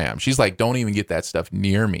fan than I am. She's like, don't even get that stuff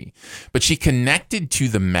near me. But she connected to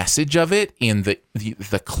the message of it and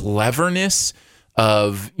the cleverness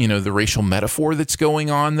of, the racial metaphor that's going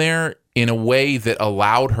on there in a way that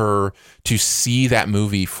allowed her to see that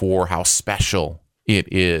movie for how special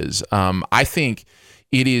it is. I think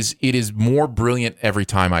it is more brilliant every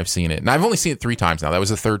time I've seen it. And I've only seen it 3 times now. That was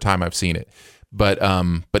the 3rd time I've seen it. But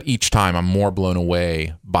each time I'm more blown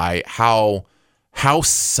away by how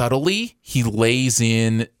subtly he lays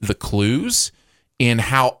in the clues and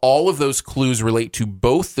how all of those clues relate to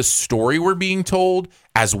both the story we're being told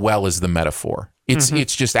as well as the metaphor.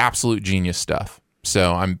 It's just absolute genius stuff.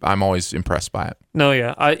 So I'm always impressed by it. No,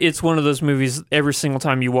 yeah, it's one of those movies. Every single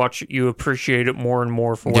time you watch it, you appreciate it more and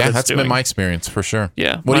more for what it's doing. Yeah, that's been my experience for sure.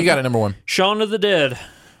 Yeah. What do you got at number 1? Shaun of the Dead.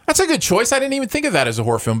 That's a good choice. I didn't even think of that as a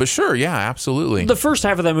horror film, but sure, yeah, absolutely. The first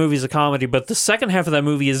half of that movie is a comedy, but the second half of that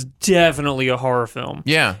movie is definitely a horror film.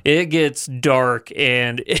 Yeah. It gets dark,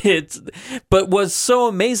 and but what's so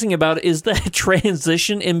amazing about it is that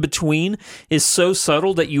transition in between is so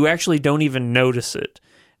subtle that you actually don't even notice it.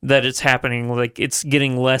 That it's happening, like it's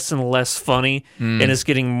getting less and less funny, and it's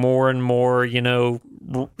getting more and more,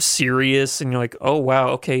 serious, and you're like, oh wow,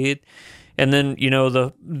 okay. And then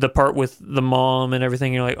the part with the mom and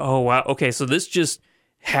everything, you're like, oh wow, okay, so this just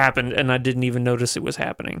happened, and I didn't even notice it was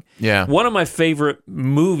happening. Yeah, one of my favorite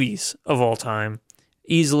movies of all time,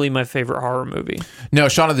 easily my favorite horror movie. No,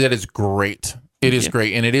 Shaun of the Dead is great. It is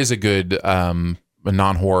great, and it is a good. A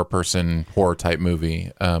non-horror person horror type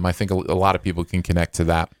movie. I think a lot of people can connect to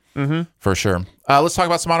that for sure. Let's talk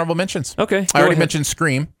about some honorable mentions. Okay. I already mentioned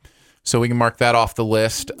Scream, so we can mark that off the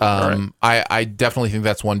list. Right. I definitely think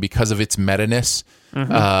that's one because of its meta-ness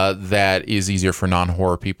that is easier for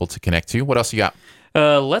non-horror people to connect to. What else you got?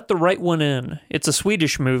 Let the Right One In. It's a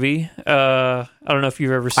Swedish movie. I don't know if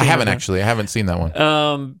you've ever seen it. I haven't actually. I haven't seen that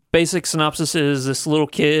one. Basic synopsis is this little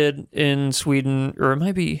kid in Sweden, or it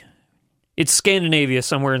might be... It's Scandinavia,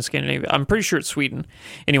 somewhere in Scandinavia. I'm pretty sure it's Sweden.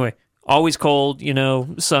 Anyway, always cold,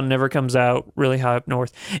 sun never comes out, really high up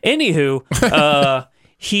north. Anywho,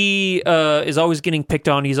 he is always getting picked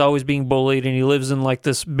on. He's always being bullied, and he lives in like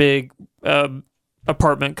this big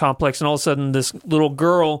apartment complex. And all of a sudden, this little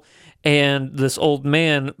girl and this old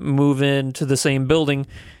man move into the same building.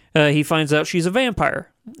 He finds out she's a vampire,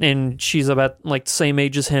 and she's about like the same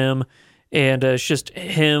age as him. And it's just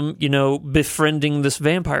him, befriending this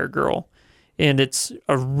vampire girl. And it's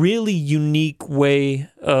a really unique way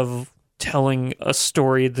of telling a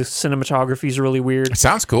story. The cinematography is really weird. It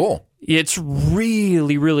sounds cool. It's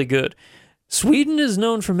really, really good. Sweden is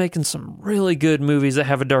known for making some really good movies that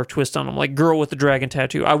have a dark twist on them, like Girl with the Dragon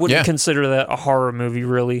Tattoo. I wouldn't consider that a horror movie,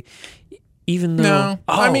 really. Even though... No,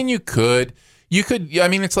 I mean, you could...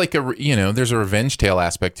 it's like there's a revenge tale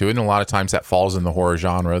aspect to it, and a lot of times that falls in the horror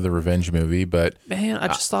genre, the revenge movie. But man, I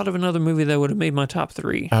just thought of another movie that would have made my top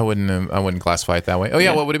 3. I wouldn't classify it that way. Oh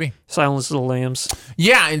yeah, what would it be? Silence of the Lambs.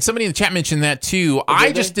 Yeah, and somebody in the chat mentioned that too.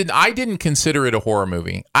 I didn't consider it a horror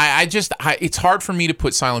movie. It's hard for me to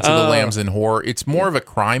put Silence of the Lambs in horror. It's more of a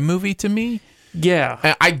crime movie to me. Yeah.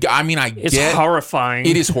 It's horrifying.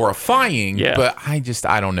 It is horrifying, yeah. But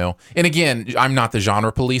I don't know. And again, I'm not the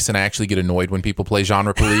genre police, and I actually get annoyed when people play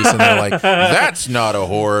genre police, and they're like, that's not a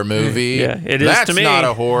horror movie. Yeah, it is to me. That's not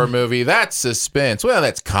a horror movie. That's suspense. Well,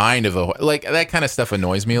 that's kind of that kind of stuff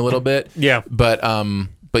annoys me a little bit. Yeah. But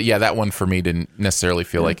yeah, that one for me didn't necessarily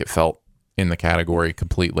feel like it felt in the category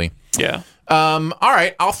completely. Yeah. All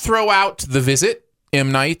right, I'll throw out The Visit.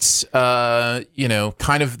 M. Night's, kind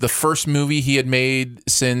of the first movie he had made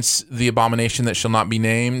since The Abomination That Shall Not Be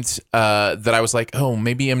Named, that I was like, oh,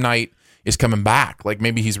 maybe M. Night is coming back. Like,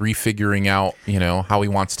 maybe he's refiguring out, how he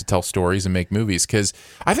wants to tell stories and make movies. Because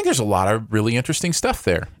I think there's a lot of really interesting stuff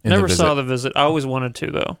there. Never saw The Visit. I always wanted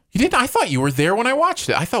to, though. You didn't? I thought you were there when I watched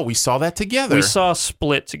it. I thought we saw that together. We saw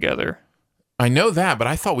Split together. I know that, but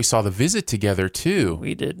I thought we saw The Visit together, too.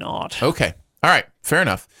 We did not. Okay. All right. Fair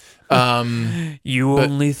enough.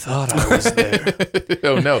 Only thought I was there.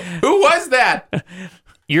 Oh no. Who was that?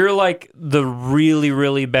 You're like the really,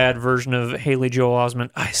 really bad version of Haley Joel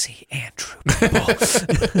Osment. I see Andrew people.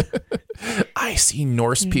 I see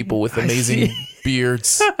Norse people with amazing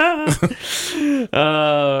beards. I'm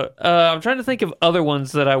trying to think of other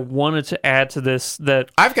ones that I wanted to add to this.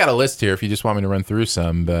 That I've got a list here if you just want me to run through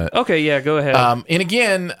some. But okay, yeah, go ahead. and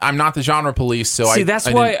again, I'm not the genre police, so that's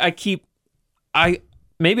why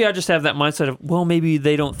maybe I just have that mindset of, well, maybe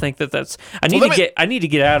they don't think that's. I need to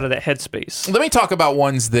get out of that headspace. Let me talk about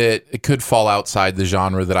ones that could fall outside the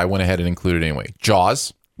genre that I went ahead and included anyway.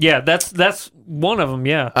 Jaws. Yeah, that's one of them.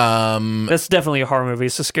 Yeah, that's definitely a horror movie.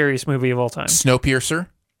 It's the scariest movie of all time. Snowpiercer.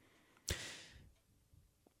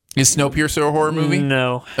 Is Snowpiercer a horror movie?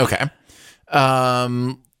 No. Okay.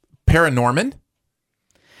 Paranorman.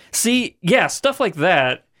 See, yeah, stuff like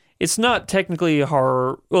that. It's not technically a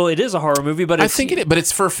horror. Well, it is a horror movie, but I think it is, but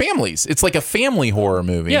it's for families. It's like a family horror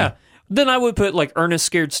movie. Yeah. Then I would put like Ernest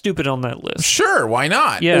Scared Stupid on that list. Sure, why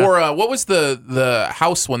not? Yeah. Or what was the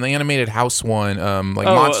house one, the animated house one,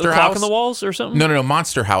 Monster Clock House? on the Walls or something? No,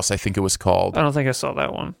 Monster House, I think it was called. I don't think I saw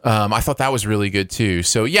that one. I thought that was really good too.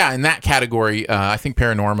 So yeah, in that category, I think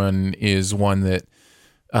Paranorman is one that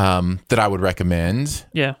I would recommend.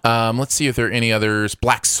 Yeah. Let's see if there are any others.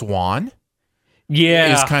 Black Swan.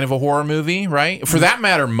 Yeah. Is kind of a horror movie, right? For that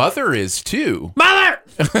matter, Mother is too. Mother!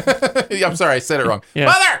 I'm sorry, I said it wrong. Yeah.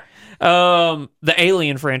 Mother! The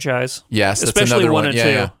Alien franchise. Yes, that's especially another 1 and 2.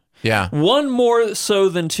 Yeah. 1 more so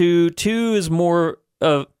than 2. 2 is more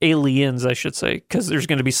of Aliens, I should say, because there's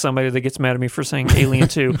going to be somebody that gets mad at me for saying Alien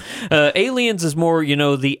 2. Aliens is more,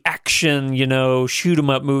 the action, shoot 'em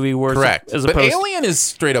up movie. Where correct. As but opposed, Alien is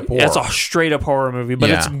straight up horror. It's a straight up horror movie, but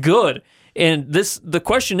it's good. And the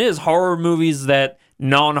question is horror movies that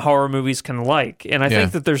non-horror movies can like, and I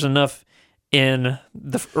think that there's enough in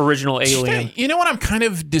the original Alien. You know what I'm kind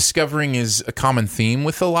of discovering is a common theme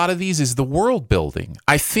with a lot of these is the world building.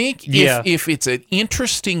 I think if it's an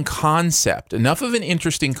interesting concept, enough of an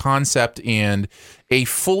interesting concept and a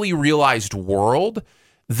fully realized world,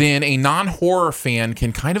 then a non-horror fan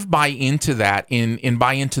can kind of buy into that and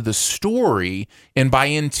buy into the story and buy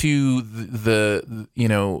into the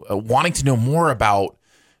wanting to know more about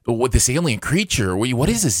what this alien creature, what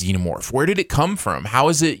is this xenomorph? Where did it come from? How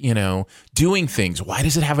is it, doing things? Why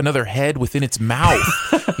does it have another head within its mouth?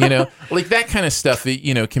 Like that kind of stuff,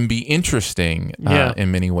 can be interesting in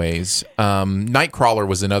many ways. Nightcrawler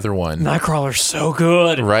was another one. Nightcrawler's so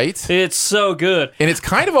good. Right? It's so good. And it's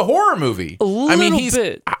kind of a horror movie. A little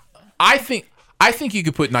bit. I think you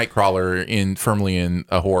could put Nightcrawler firmly in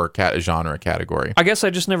a horror genre category. I guess I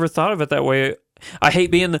just never thought of it that way. I hate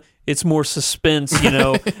being it's more suspense,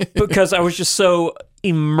 because I was just so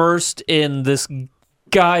immersed in this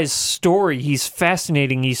guy's story. He's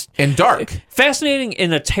fascinating. He's and dark. Fascinating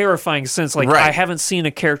in a terrifying sense. Like I haven't seen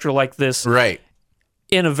a character like this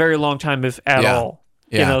in a very long time, if at all.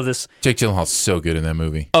 Yeah. This Jake Gyllenhaal's so good in that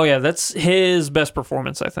movie. Oh yeah, that's his best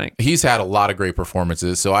performance, I think. He's had a lot of great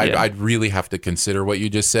performances, so I'd really have to consider what you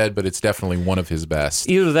just said, but it's definitely one of his best.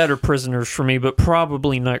 Either that or Prisoners for me, but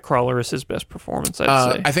probably Nightcrawler is his best performance,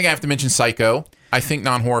 I'd say. I think I have to mention Psycho. I think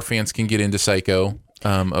non-horror fans can get into Psycho.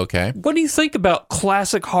 Okay. What do you think about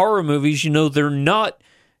classic horror movies? They're not...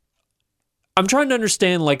 I'm trying to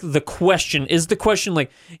understand, the question. Is the question,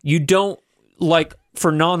 you don't,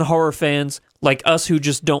 for non-horror fans... like us who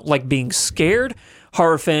just don't like being scared,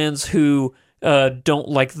 horror fans who don't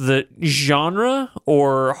like the genre,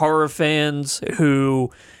 or horror fans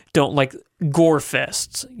who don't like gore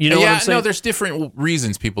fests. You know what I'm saying? No, there's different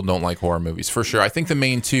reasons people don't like horror movies, for sure. I think the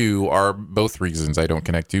main two are both reasons I don't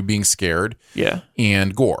connect to, being scared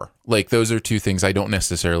and gore. Those are two things I don't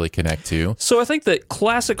necessarily connect to. So I think that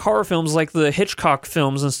classic horror films, like the Hitchcock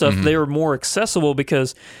films and stuff, they were more accessible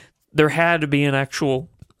because there had to be an actual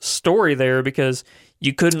story there, because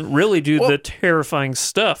you couldn't really do the terrifying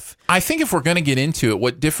stuff. I think if we're going to get into it,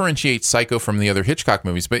 what differentiates Psycho from the other Hitchcock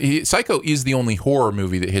movies, but Psycho is the only horror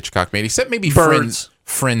movie that Hitchcock made, except maybe Birds.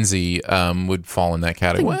 Frenzy would fall in that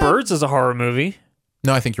category. I think Birds is a horror movie.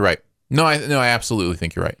 No, I think you're right. No, I absolutely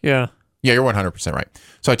think you're right. Yeah, you're 100% right.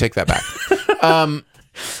 So I take that back.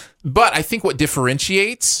 But I think what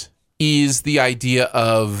differentiates is the idea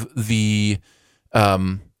of the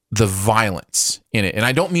violence in it. And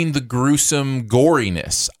I don't mean the gruesome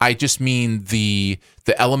goriness. I just mean the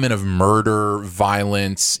element of murder,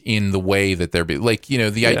 violence in the way that they're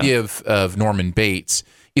the idea of Norman Bates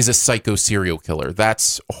is a psycho serial killer.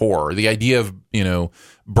 That's horror. The idea of,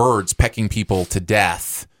 birds pecking people to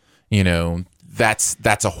death,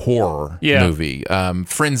 that's a horror movie.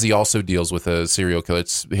 Frenzy also deals with a serial killer.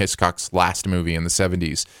 It's Hitchcock's last movie in the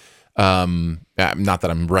 70s. Not that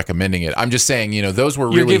I'm recommending it. I'm just saying, those were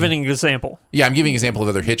really... You're giving an example. Yeah, I'm giving an example of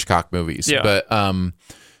other Hitchcock movies. Yeah.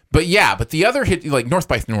 But the other hit, like North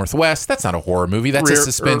by Northwest, that's not a horror movie. That's a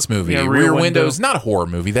suspense movie. Yeah, Rear Windows, not a horror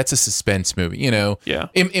movie. That's a suspense movie, Yeah.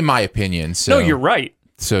 in my opinion. So, No, you're right.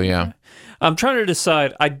 So, yeah. I'm trying to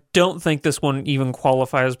decide. I don't think this one even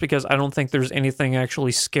qualifies because I don't think there's anything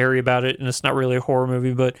actually scary about it, and it's not really a horror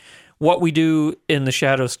movie. But What We Do in the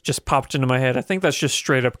Shadows just popped into my head. I think that's just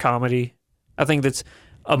straight up comedy. I think that's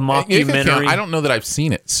a mockumentary. I don't know that I've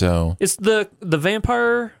seen it, so. It's the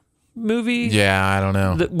vampire movie. Yeah, I don't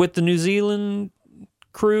know. With the New Zealand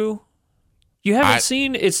crew. You haven't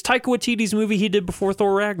seen? It's Taika Waititi's movie he did before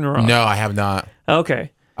Thor Ragnarok. No, I have not.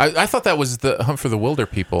 Okay. I thought that was the Hunt for the Wilder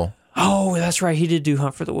People. Oh, that's right. He did do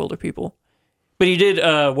Hunt for the Wilder People. But he did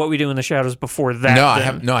What We Do in the Shadows before that.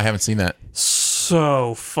 I haven't seen that.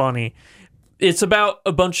 So funny. It's about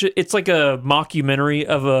it's like a mockumentary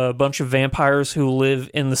of a bunch of vampires who live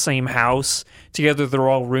in the same house together. They're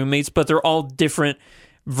all roommates, but they're all different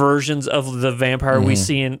versions of the vampire we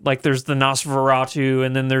see in, like, there's the Nosferatu,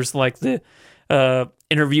 and then there's like the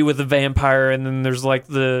Interview with the Vampire, and then there's like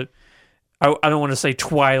the I don't want to say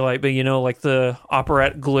Twilight, but like the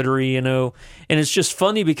operette glittery, and it's just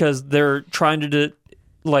funny because they're trying to do,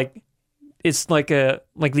 like, it's like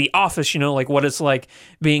The Office, like what it's like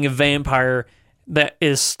being a vampire that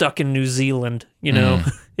is stuck in New Zealand,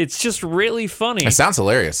 It's just really funny. It sounds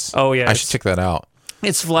hilarious. Oh yeah, I should check that out.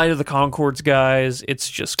 It's Flight of the Conchords, guys. It's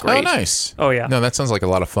just great. Oh, nice. Oh, yeah. No, that sounds like a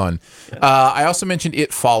lot of fun. Yeah. I also mentioned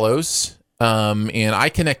It Follows, and I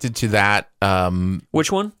connected to that.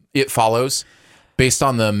 Which one? It Follows, based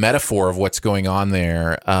on the metaphor of what's going on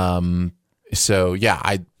there. So, yeah,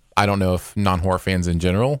 I don't know if non-horror fans in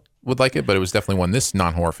general would like it, but it was definitely one this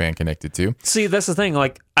non-horror fan connected to. See, that's the thing.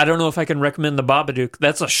 Like, I don't know if I can recommend The Babadook.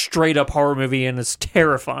 That's a straight-up horror movie, and it's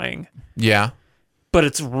terrifying. Yeah. But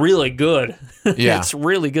it's really good. Yeah. It's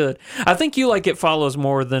really good. I think you like It Follows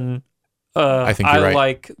more than I think you're right.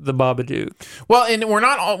 like The Babadook. Well, and we're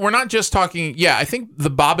not just talking. Yeah, I think The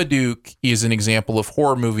Babadook is an example of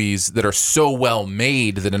horror movies that are so well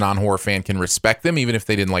made that a non-horror fan can respect them, even if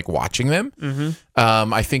they didn't like watching them.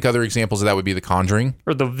 Mm-hmm. I think other examples of that would be The Conjuring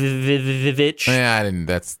or The Vitch. Yeah,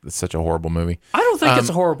 that's such a horrible movie. I don't think it's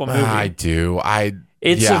a horrible movie. I do.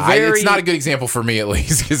 It's not a good example for me, at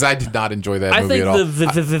least, because I did not enjoy that movie at all. I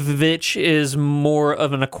think the Vitch is more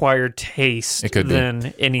of an acquired taste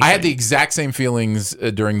than anything. I had the exact same feelings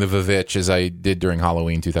during the Vitch as I did during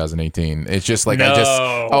Halloween 2018. It's just like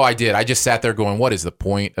I did. I just sat there going, "What is the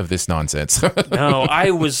point of this nonsense?" No,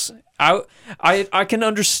 I can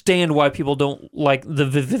understand why people don't like the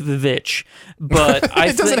Vitch, but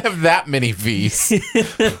it doesn't have that many V's.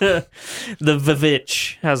 The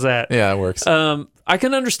Vitch has that. Yeah, it works. I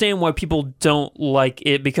can understand why people don't like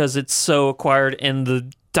it because it's so acquired, and the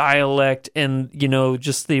dialect and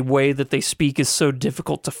just the way that they speak is so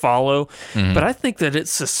difficult to follow. Mm-hmm. But I think that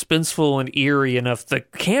it's suspenseful and eerie enough. The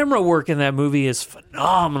camera work in that movie is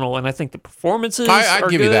phenomenal, and I think the performances I'd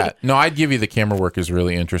give good. you that. No, I'd give you the camera work is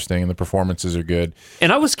really interesting, and the performances are good.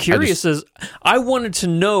 And I was curious as I wanted to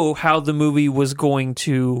know how the movie was going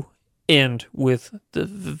to end with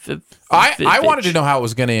the I wanted to know how it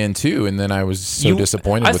was going to end too, and then I was so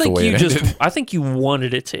disappointed with the way it ended. I think you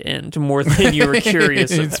wanted it to end more than you were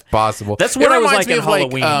curious. It's possible. That's what I was like in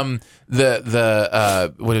Halloween. What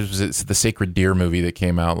was it? The Sacred Deer movie that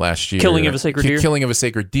came out last year. Killing of a Sacred Deer. Killing of a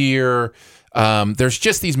Sacred Deer. There's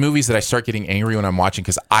just these movies that I start getting angry when I'm watching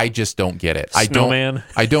because I just don't get it. Snowman.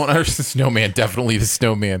 I don't understand. Snowman, definitely the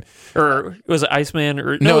Snowman. Or was it Iceman?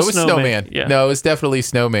 Or no, it was Snowman. Yeah. No, it was definitely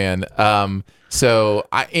Snowman. Again,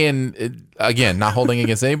 not holding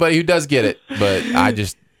against anybody who does get it, but I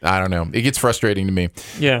don't know. It gets frustrating to me.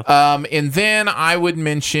 Yeah. And then I would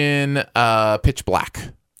mention Pitch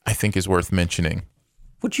Black. I think is worth mentioning.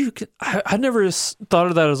 I never thought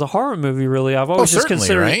of that as a horror movie. Really, I've always just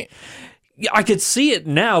considered. Right? I could see it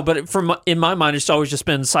now, but in my mind, it's always just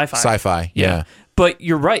been sci-fi. Sci-fi, yeah. But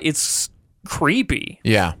you're right; it's creepy.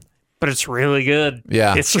 Yeah, but it's really good.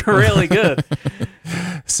 Yeah, it's really good.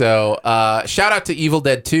 So, shout out to Evil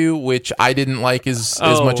Dead 2, which I didn't like as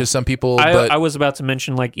much as some people. But I was about to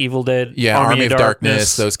mention like Evil Dead, Army of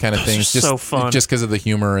Darkness, those kind of things. Just so fun, just because of the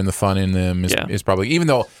humor and the fun in them is probably, even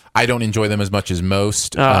though I don't enjoy them as much as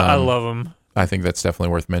most. I love them. I think that's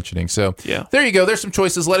definitely worth mentioning. So there you go. There's some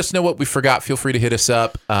choices. Let us know what we forgot. Feel free to hit us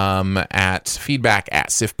up at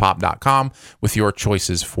feedback@sifpop.com with your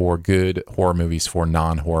choices for good horror movies for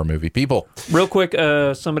non-horror movie people. Real quick,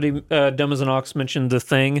 somebody, Dumb as an Ox, mentioned The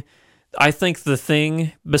Thing. I think The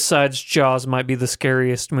Thing, besides Jaws, might be the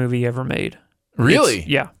scariest movie ever made.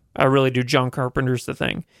 Really? I really do. John Carpenter's The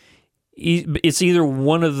Thing. It's either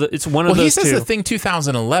one of the. It's one of those two. He says The Thing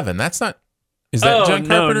 2011. That's not. Is that Oh, John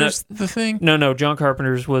no, Carpenter's The Thing? No. John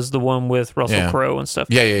Carpenter's was the one with Russell Yeah. Crowe and stuff.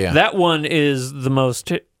 Yeah. That one is the most,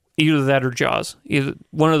 either that or Jaws. Either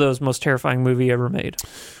one of those most terrifying movie ever made.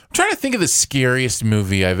 I'm trying to think of the scariest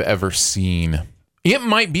movie I've ever seen. It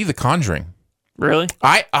might be The Conjuring. Really?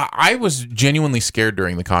 I was genuinely scared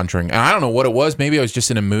during The Conjuring, and I don't know what it was. Maybe I was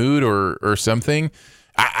just in a mood or something.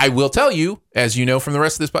 I will tell you, as you know from the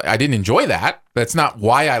rest of this, I didn't enjoy that. That's not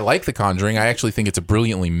why I like The Conjuring. I actually think it's a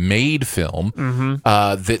brilliantly made film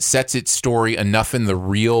that sets its story enough in the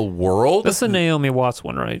real world. That's the Naomi Watts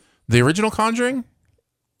one, right? The original Conjuring?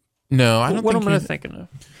 No, I don't What think am I thinking of?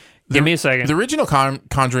 Give me a second. The original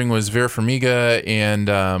Conjuring was Vera Farmiga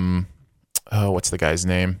and, what's the guy's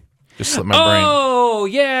name? Just slipped my brain. Oh,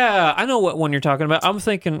 yeah. I know what one you're talking about. I'm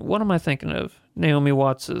thinking, what am I thinking of? Naomi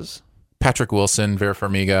Watts's. Patrick Wilson, Vera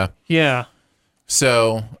Farmiga. Yeah.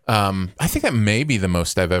 So I think that may be the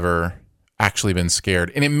most I've ever actually been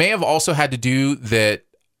scared. And it may have also had to do that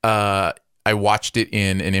I watched it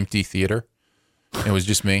in an empty theater. It was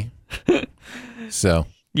just me. So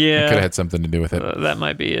Yeah. it could have had something to do with it. That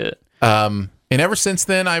might be it. And ever since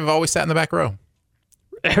then, I've always sat in the back row.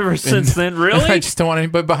 Ever since then, really? I just don't want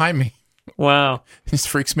anybody behind me. Wow. It just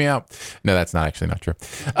freaks me out. No, that's not true.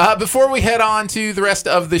 Before we head on to the rest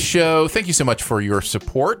of the show, thank you so much for your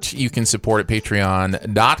support. You can support at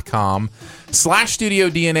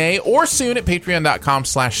patreon.com/StudioDNA or soon at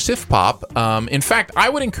patreon.com/SifPop. In fact, I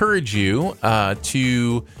would encourage you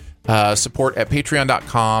to support at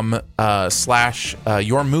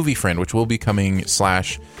patreon.com/YourMovieFriend, which will be coming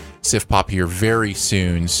 /SifPop here very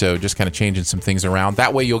soon. So just kind of changing some things around.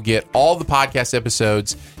 That way you'll get all the podcast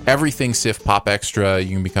episodes, everything SifPop extra.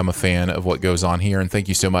 You can become a fan of what goes on here. And thank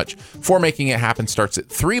you so much for making it happen. Starts at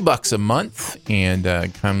 $3 a month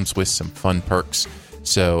and comes with some fun perks.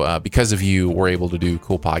 So because of you, we're able to do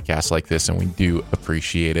cool podcasts like this, and we do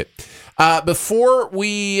appreciate it. Before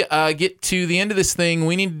we get to the end of this thing,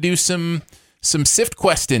 we need to do some Sift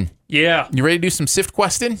questing. Yeah. You ready to do some Sift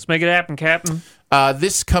questing? Let's make it happen, Captain.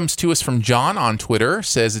 This comes to us from John on Twitter.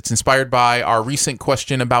 Says it's inspired by our recent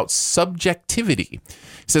question about subjectivity.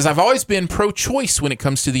 Says, I've always been pro-choice when it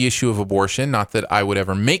comes to the issue of abortion. Not that I would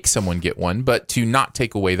ever make someone get one, but to not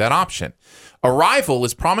take away that option. Arrival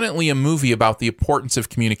is prominently a movie about the importance of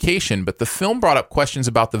communication, but the film brought up questions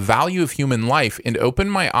about the value of human life and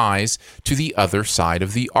opened my eyes to the other side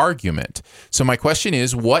of the argument. So my question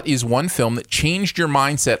is, what is one film that changed your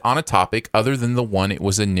mindset on a topic other than the one it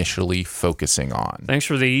was initially focusing on? Thanks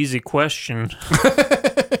for the easy question.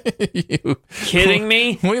 Kidding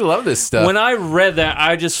me? We love this stuff. When I read that,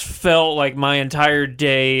 I just felt like my entire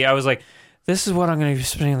day, I was like, this is what I'm going to be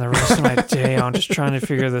spending the rest of my day on, just trying to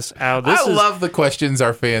figure this out. I love the questions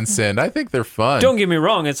our fans send. I think they're fun. Don't get me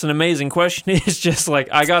wrong. It's an amazing question. It's just like,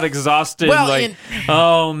 I got exhausted. Well,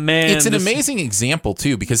 oh, man. It's an amazing example,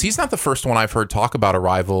 too, because he's not the first one I've heard talk about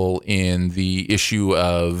Arrival in the issue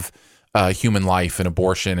of human life and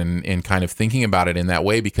abortion and kind of thinking about it in that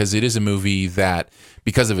way, because it is a movie that,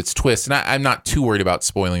 because of its twist, and I'm not too worried about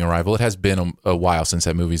spoiling Arrival. It has been a while since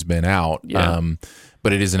that movie's been out. Yeah.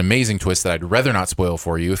 But it is an amazing twist that I'd rather not spoil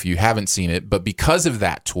for you if you haven't seen it. But because of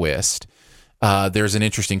that twist, there's an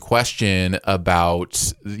interesting question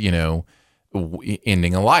about,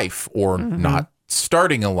 ending a life or not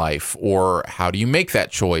starting a life, or how do you make that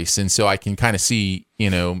choice? And so I can kind of see,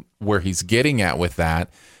 where he's getting at with that.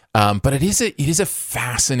 But it is a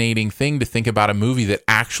fascinating thing to think about a movie that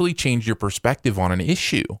actually changed your perspective on an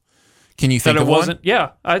issue. Can you think of one?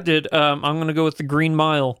 Yeah, I did. I'm going to go with The Green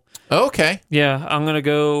Mile. Okay. Yeah, I'm going to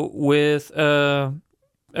go with what?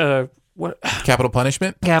 Capital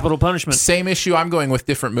Punishment? Capital Punishment. Same issue. I'm going with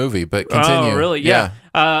different movie, but continue. Oh, really? Yeah.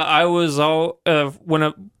 I was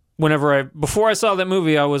before I saw that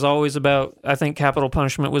movie, I was always about, I think Capital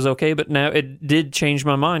Punishment was okay, but now it did change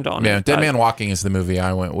my mind on it. Yeah, Dead Man Walking is the movie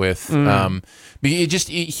I went with. It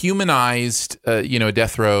humanized, a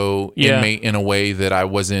death row inmate in a way that I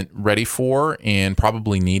wasn't ready for and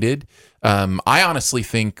probably needed. I honestly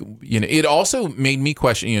think, it also made me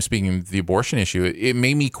question, speaking of the abortion issue, it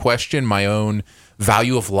made me question my own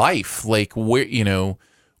value of life. Like, where,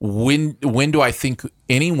 when do I think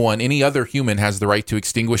any other human has the right to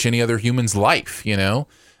extinguish any other human's life, and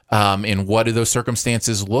what do those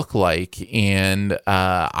circumstances look like? And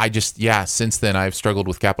since then I've struggled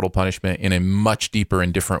with capital punishment in a much deeper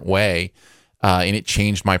and different way. And it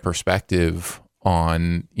changed my perspective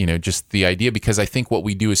on, just the idea, because I think what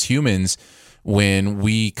we do as humans, when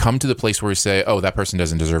we come to the place where we say, oh, that person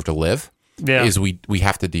doesn't deserve to live, is we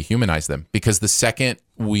have to dehumanize them, because the second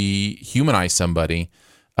we humanize somebody,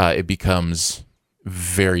 it becomes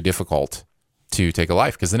very difficult to take a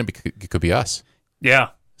life, because then it could be us. Yeah.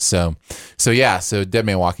 So Dead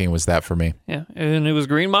Man Walking was that for me. Yeah, and it was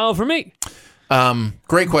Green Mile for me.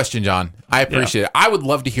 Great question, John. I appreciate it. I would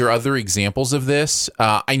love to hear other examples of this.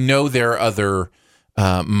 I know there are other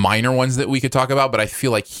minor ones that we could talk about, but I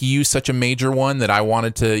feel like he used such a major one that I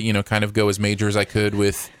wanted to, kind of go as major as I could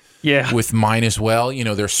with mine as well.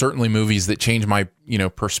 There's certainly movies that change my,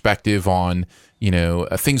 perspective on,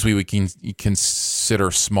 things we would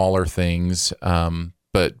consider smaller things.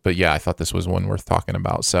 But yeah, I thought this was one worth talking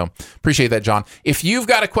about. So appreciate that, John. If you've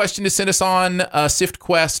got a question to send us on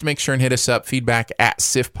SiftQuest, make sure and hit us up,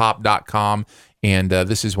 feedback@siftpop.com. And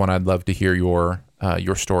this is one I'd love to hear your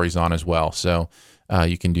stories on as well. So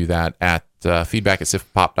you can do that at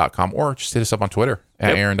feedback@siftpop.com, or just hit us up on Twitter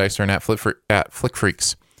at Aaron Dicer and at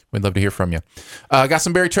FlickFreaks. We'd love to hear from you. Got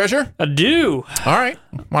some buried treasure? I do. All right.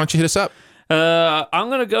 Why don't you hit us up? I'm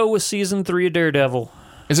going to go with season 3 of Daredevil.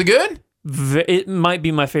 Is it good? It might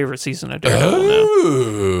be my favorite season of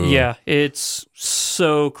Daredevil now. Yeah, it's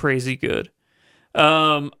so crazy good.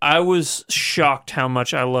 I was shocked how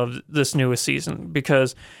much I loved this newest season,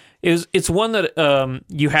 because it's one that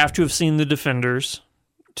you have to have seen The Defenders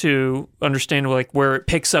to understand where it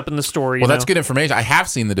picks up in the story. Well, that's good information. I have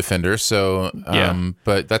seen The Defenders, so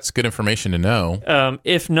but that's good information to know.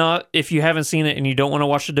 If not, if you haven't seen it and you don't want to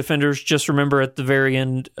watch The Defenders, just remember at the very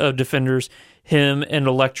end of Defenders, him and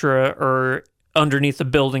Elektra are underneath the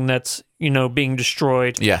building that's, being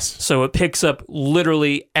destroyed. Yes. So it picks up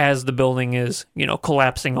literally as the building is,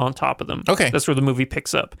 collapsing on top of them. Okay. That's where the movie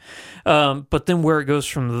picks up. But then where it goes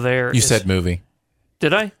from there. You said movie.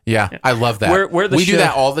 Did I? Yeah, I love that. We do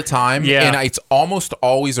that all the time, and it's almost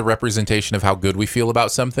always a representation of how good we feel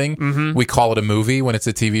about something. Mm-hmm. We call it a movie when it's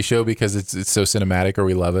a TV show because it's so cinematic, or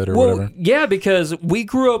we love it, or whatever. Yeah, because we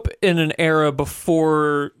grew up in an era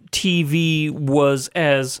before TV was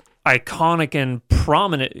as iconic and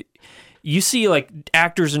prominent. You see,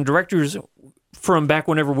 actors and directors from back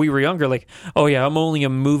whenever we were younger, oh yeah, I'm only a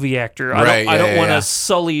movie actor. I don't want to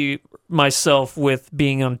sully myself with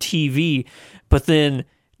being on TV. But then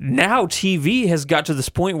now TV has got to this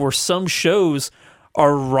point where some shows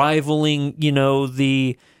are rivaling,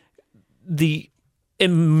 the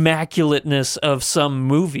immaculateness of some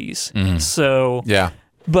movies. Mm-hmm. So yeah.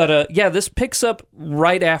 But this picks up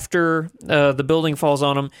right after the building falls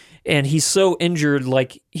on him, and he's so injured,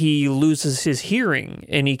 he loses his hearing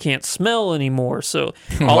and he can't smell anymore. So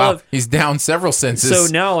he's down several senses. So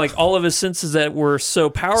now, all of his senses that were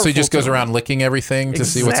so powerful. So he just goes around licking everything to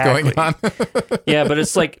see what's going on. Yeah, but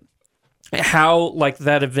it's how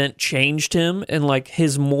that event changed him, and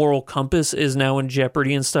his moral compass is now in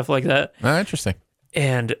jeopardy and stuff like that. Oh, interesting.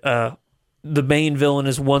 And the main villain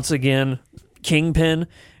is once again Kingpin,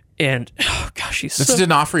 and it's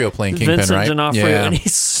D'Onofrio playing Kingpin, Vincent right? D'Onofrio, and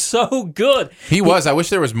he's so good. He was. I wish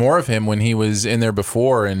there was more of him when he was in there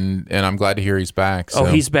before, and I'm glad to hear he's back. So. Oh,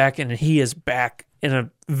 he's back, and he is back in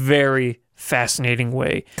a very fascinating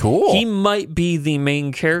way. Cool. He might be the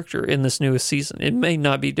main character in this newest season. It may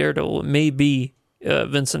not be Daredevil. It may be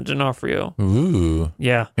Vincent D'Onofrio. Ooh.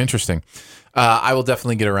 Yeah. Interesting. I will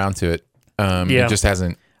definitely get around to it. It just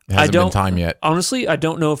hasn't been time yet. Honestly, I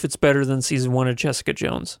don't know if it's better than season 1 of Jessica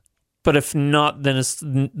Jones. But if not, then it's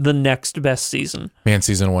the next best season. Man,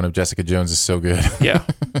 season 1 of Jessica Jones is so good. Yeah.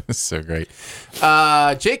 It's so great.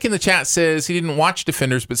 Jake in the chat says he didn't watch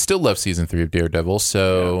Defenders, but still loves season 3 of Daredevil.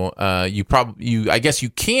 So I guess you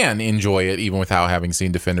can enjoy it even without having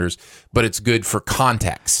seen Defenders, but it's good for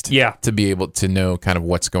context. Yeah. To be able to know kind of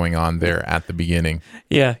what's going on there at the beginning.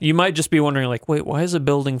 Yeah. You might just be wondering, wait, why is a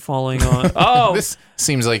building falling on? Oh, this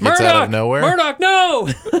seems like Murdoch, it's out of nowhere. Murdoch, no!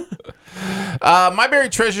 My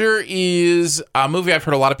buried treasure is a movie I've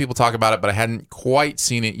heard a lot of people talk about it, but I hadn't quite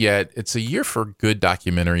seen it yet. It's a year for good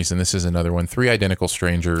documentaries, and this is another one. 3 Identical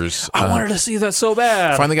Strangers. I wanted to see that so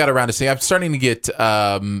bad. Finally got around to seeing. I'm starting to get,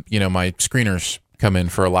 my screeners come in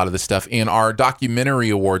for a lot of this stuff, and our documentary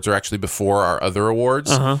awards are actually before our other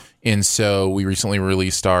awards. Uh-huh. And so we recently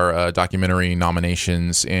released our documentary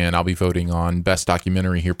nominations, and I'll be voting on Best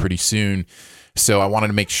Documentary here pretty soon. So I wanted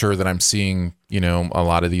to make sure that I'm seeing, a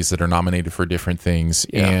lot of these that are nominated for different things.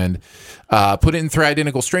 Yeah. And put it in 3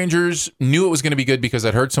 Identical Strangers. Knew it was going to be good because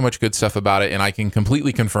I'd heard so much good stuff about it, and I can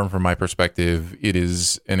completely confirm from my perspective, it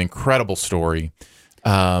is an incredible story.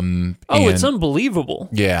 It's unbelievable.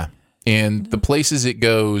 Yeah. And the places it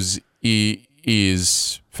goes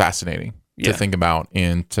is fascinating to think about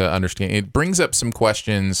and to understand. It brings up some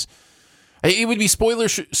questions. It would be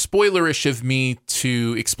spoilerish of me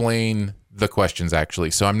to explain the questions, actually,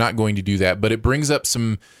 so I'm not going to do that, but it brings up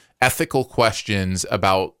some ethical questions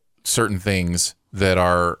about certain things that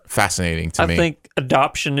are fascinating to me. I think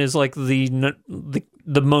adoption is the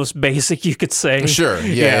the most basic you could say. Sure.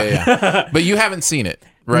 Yeah. But you haven't seen it,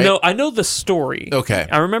 right? No, I know the story. Okay.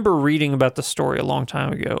 I remember reading about the story a long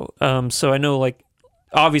time ago. So I know, like,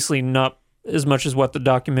 obviously not as much as what the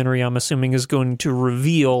documentary, I'm assuming, is going to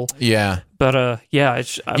reveal. Yeah. But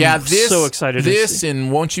I'm so excited. This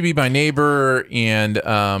and Won't You Be My Neighbor, and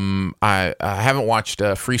I haven't watched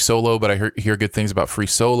Free Solo, but I hear good things about Free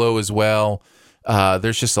Solo as well.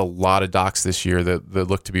 There's just a lot of docs this year that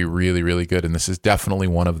look to be really, really good, and this is definitely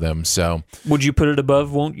one of them. So, would you put it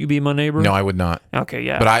above Won't You Be My Neighbor? No, I would not. Okay,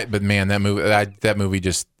 yeah. But man, that movie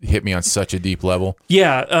just hit me on such a deep level.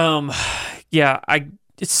 Yeah,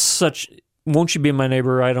 it's such. Won't You Be My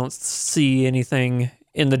Neighbor? I don't see anything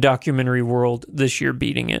in the documentary world this year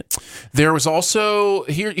beating it. There was also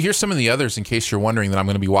here's some of the others in case you're wondering that I'm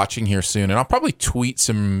going to be watching here soon, and I'll probably tweet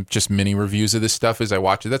some just mini reviews of this stuff as I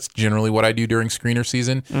watch it. That's generally what I do during screener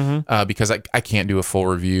season, because I can't do a full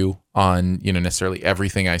review on necessarily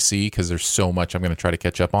everything I see because there's so much I'm going to try to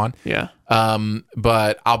catch up on. Yeah.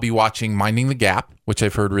 But I'll be watching Minding the Gap, which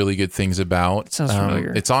I've heard really good things about. It sounds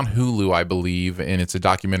familiar. It's on Hulu, I believe, and it's a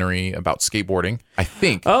documentary about skateboarding, I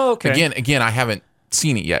think. Oh, okay. Again, I haven't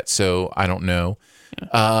seen it yet, so I don't know.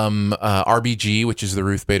 Yeah. RBG, which is the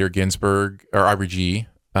Ruth Bader Ginsburg, or RBG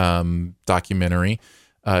documentary,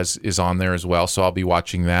 is on there as well, so I'll be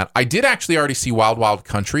watching that. I did actually already see Wild Wild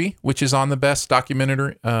Country, which is on the best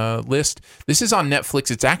documentary list. This is on Netflix.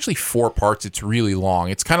 It's actually 4 parts. It's really long.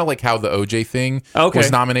 It's kind of like how the OJ thing was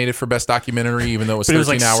nominated for best documentary, even though it was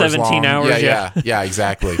 13 hours 17 long. hours, Yeah,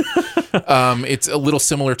 exactly. It's a little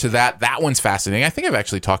similar to that. That one's fascinating. I think I've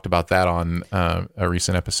actually talked about that on a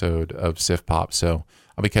recent episode of Sif Pop, so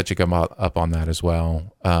I'll be catching up on that as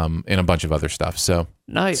well, and a bunch of other stuff. So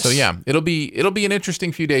nice. So yeah, it'll be an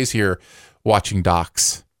interesting few days here, watching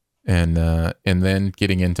docs, and then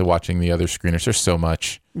getting into watching the other screeners. There's so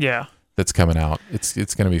much that's coming out.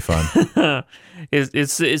 It's going to be fun.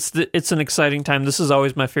 It's an exciting time. This is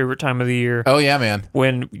always my favorite time of the year. Oh yeah, man.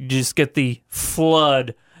 When you just get the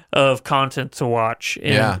flood of content to watch,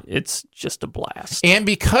 and it's just a blast. And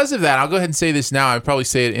because of that, I'll go ahead and say this now. I'd probably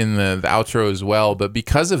say it in the outro as well, but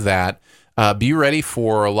because of that, be ready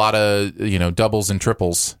for a lot of doubles and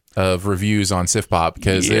triples of reviews on Sif Pop,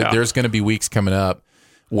 because there's going to be weeks coming up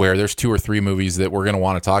where there's 2 or 3 movies that we're going to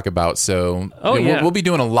want to talk about. So we'll be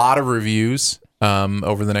doing a lot of reviews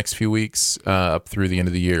over the next few weeks up through the end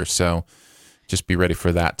of the year. So just be ready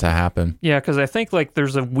for that to happen. Yeah, because I think like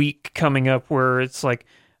there's a week coming up where it's like,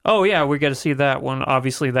 oh, yeah, we got to see that one,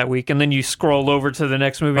 obviously, that week. And then you scroll over to the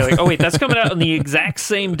next movie, like, oh, wait, that's coming out on the exact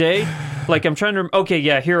same day? Like, I'm trying to... Okay,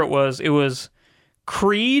 yeah, here it was. It was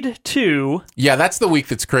Creed 2. Yeah, that's the week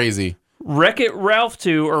that's crazy. Wreck-It Ralph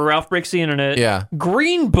 2, or Ralph Breaks the Internet. Yeah.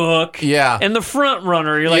 Green Book. Yeah. And The Front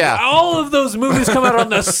Runner. You're like, all of those movies come out on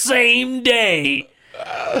the same day.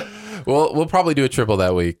 We'll probably do a triple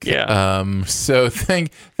that week. Yeah. So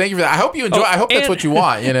thank you for that. I hope you enjoy. I hope that's what you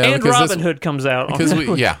want. And Robin Hood comes out. Because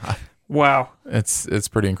wow. It's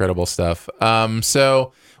pretty incredible stuff.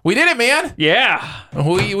 So we did it, man. Yeah.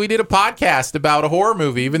 We did a podcast about a horror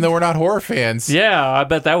movie, even though we're not horror fans. Yeah, I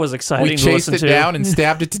bet that was exciting. We chased it down and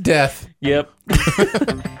stabbed it to death. Yep.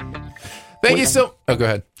 Thank you so. Oh, go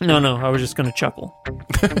ahead. No, I was just going to chuckle.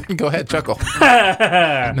 Go ahead, chuckle.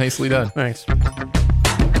 Nicely done. Thanks.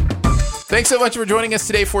 Thanks so much for joining us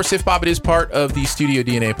today for Sif Pop. It is part of the Studio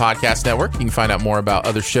DNA Podcast Network. You can find out more about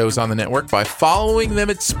other shows on the network by following them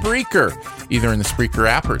at Spreaker, either in the Spreaker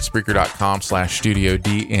app or at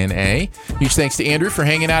Spreaker.com/StudioDNA. Huge thanks to Andrew for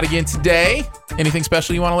hanging out again today. Anything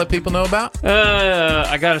special you want to let people know about?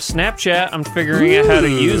 I got a Snapchat. I'm figuring out how to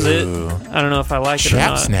use it. I don't know if I like it or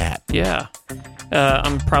not. Snap. Yeah.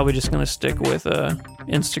 I'm probably just going to stick with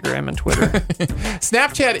Instagram and Twitter.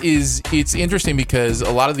 Snapchat it's interesting because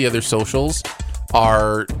a lot of the other socials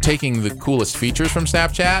are taking the coolest features from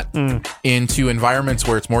Snapchat into environments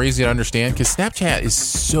where it's more easy to understand, because Snapchat is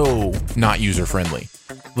so not user-friendly.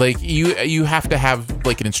 Like, you have to have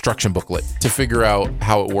like an instruction booklet to figure out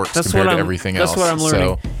how it works compared to everything else. That's what I'm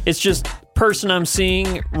learning. It's just person I'm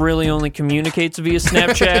seeing really only communicates via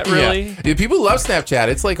Snapchat, really. Yeah. People love Snapchat.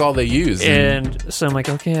 It's like all they use. And so I'm like,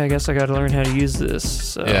 okay, I guess I got to learn how to use this.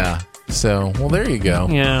 So. Yeah. So, well, there you go.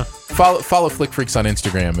 Yeah. Follow Flick Freaks on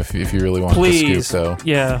Instagram if you really want to scoop. So.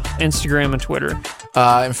 Yeah, Instagram and Twitter.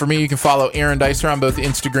 And for me, you can follow Aaron Dicer on both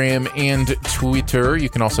Instagram and Twitter. You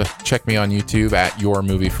can also check me on YouTube at Your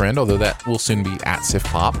Movie Friend, although that will soon be at Sif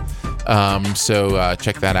Pop. So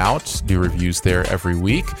check that out. Do reviews there every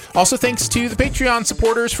week. Also, thanks to the Patreon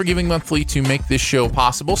supporters for giving monthly to make this show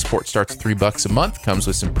possible. Support starts at $3 a month. Comes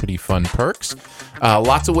with some pretty fun perks.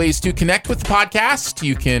 Lots of ways to connect with the podcast.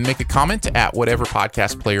 You can make a comment at whatever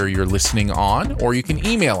podcast player you're listening on, or you can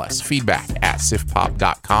email us,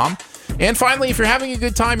 feedback@sifpop.com. And finally, if you're having a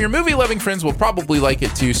good time, your movie-loving friends will probably like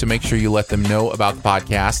it too, so make sure you let them know about the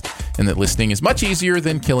podcast and that listening is much easier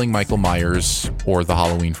than killing Michael Myers or the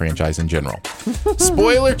Halloween franchise in general.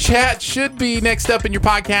 Spoiler Chat should be next up in your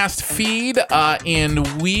podcast feed,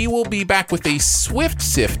 and we will be back with a Swift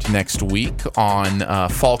Sift next week on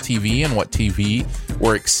fall TV and what TV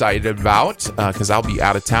we're excited about, because I'll be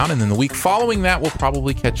out of town. And then the week following that, we'll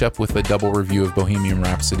probably catch up with a double review of Bohemian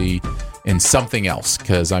Rhapsody and something else,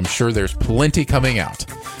 because I'm sure there's plenty coming out.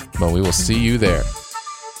 But we will see you there.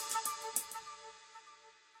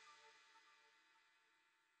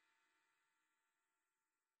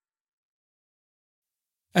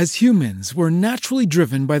 As humans, we're naturally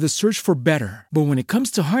driven by the search for better. But when it comes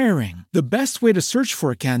to hiring, the best way to search for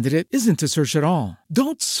a candidate isn't to search at all.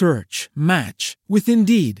 Don't search, match with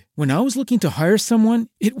Indeed. When I was looking to hire someone,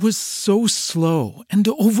 it was so slow and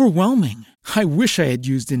overwhelming. I wish I had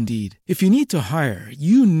used Indeed. If you need to hire,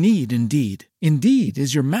 you need Indeed. Indeed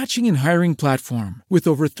is your matching and hiring platform with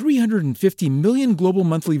over 350 million global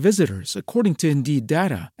monthly visitors, according to Indeed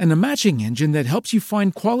data, and a matching engine that helps you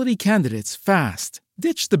find quality candidates fast.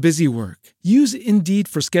 Ditch the busy work. Use Indeed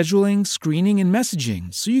for scheduling, screening, and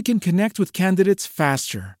messaging so you can connect with candidates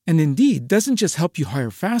faster. And Indeed doesn't just help you hire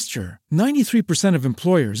faster. 93% of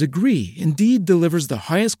employers agree Indeed delivers the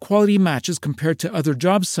highest quality matches compared to other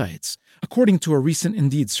job sites, according to a recent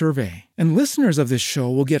Indeed survey. And listeners of this show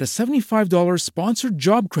will get a $75 sponsored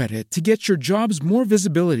job credit to get your jobs more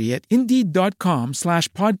visibility at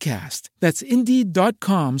Indeed.com/podcast. That's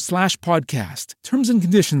Indeed.com/podcast. Terms and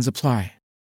conditions apply.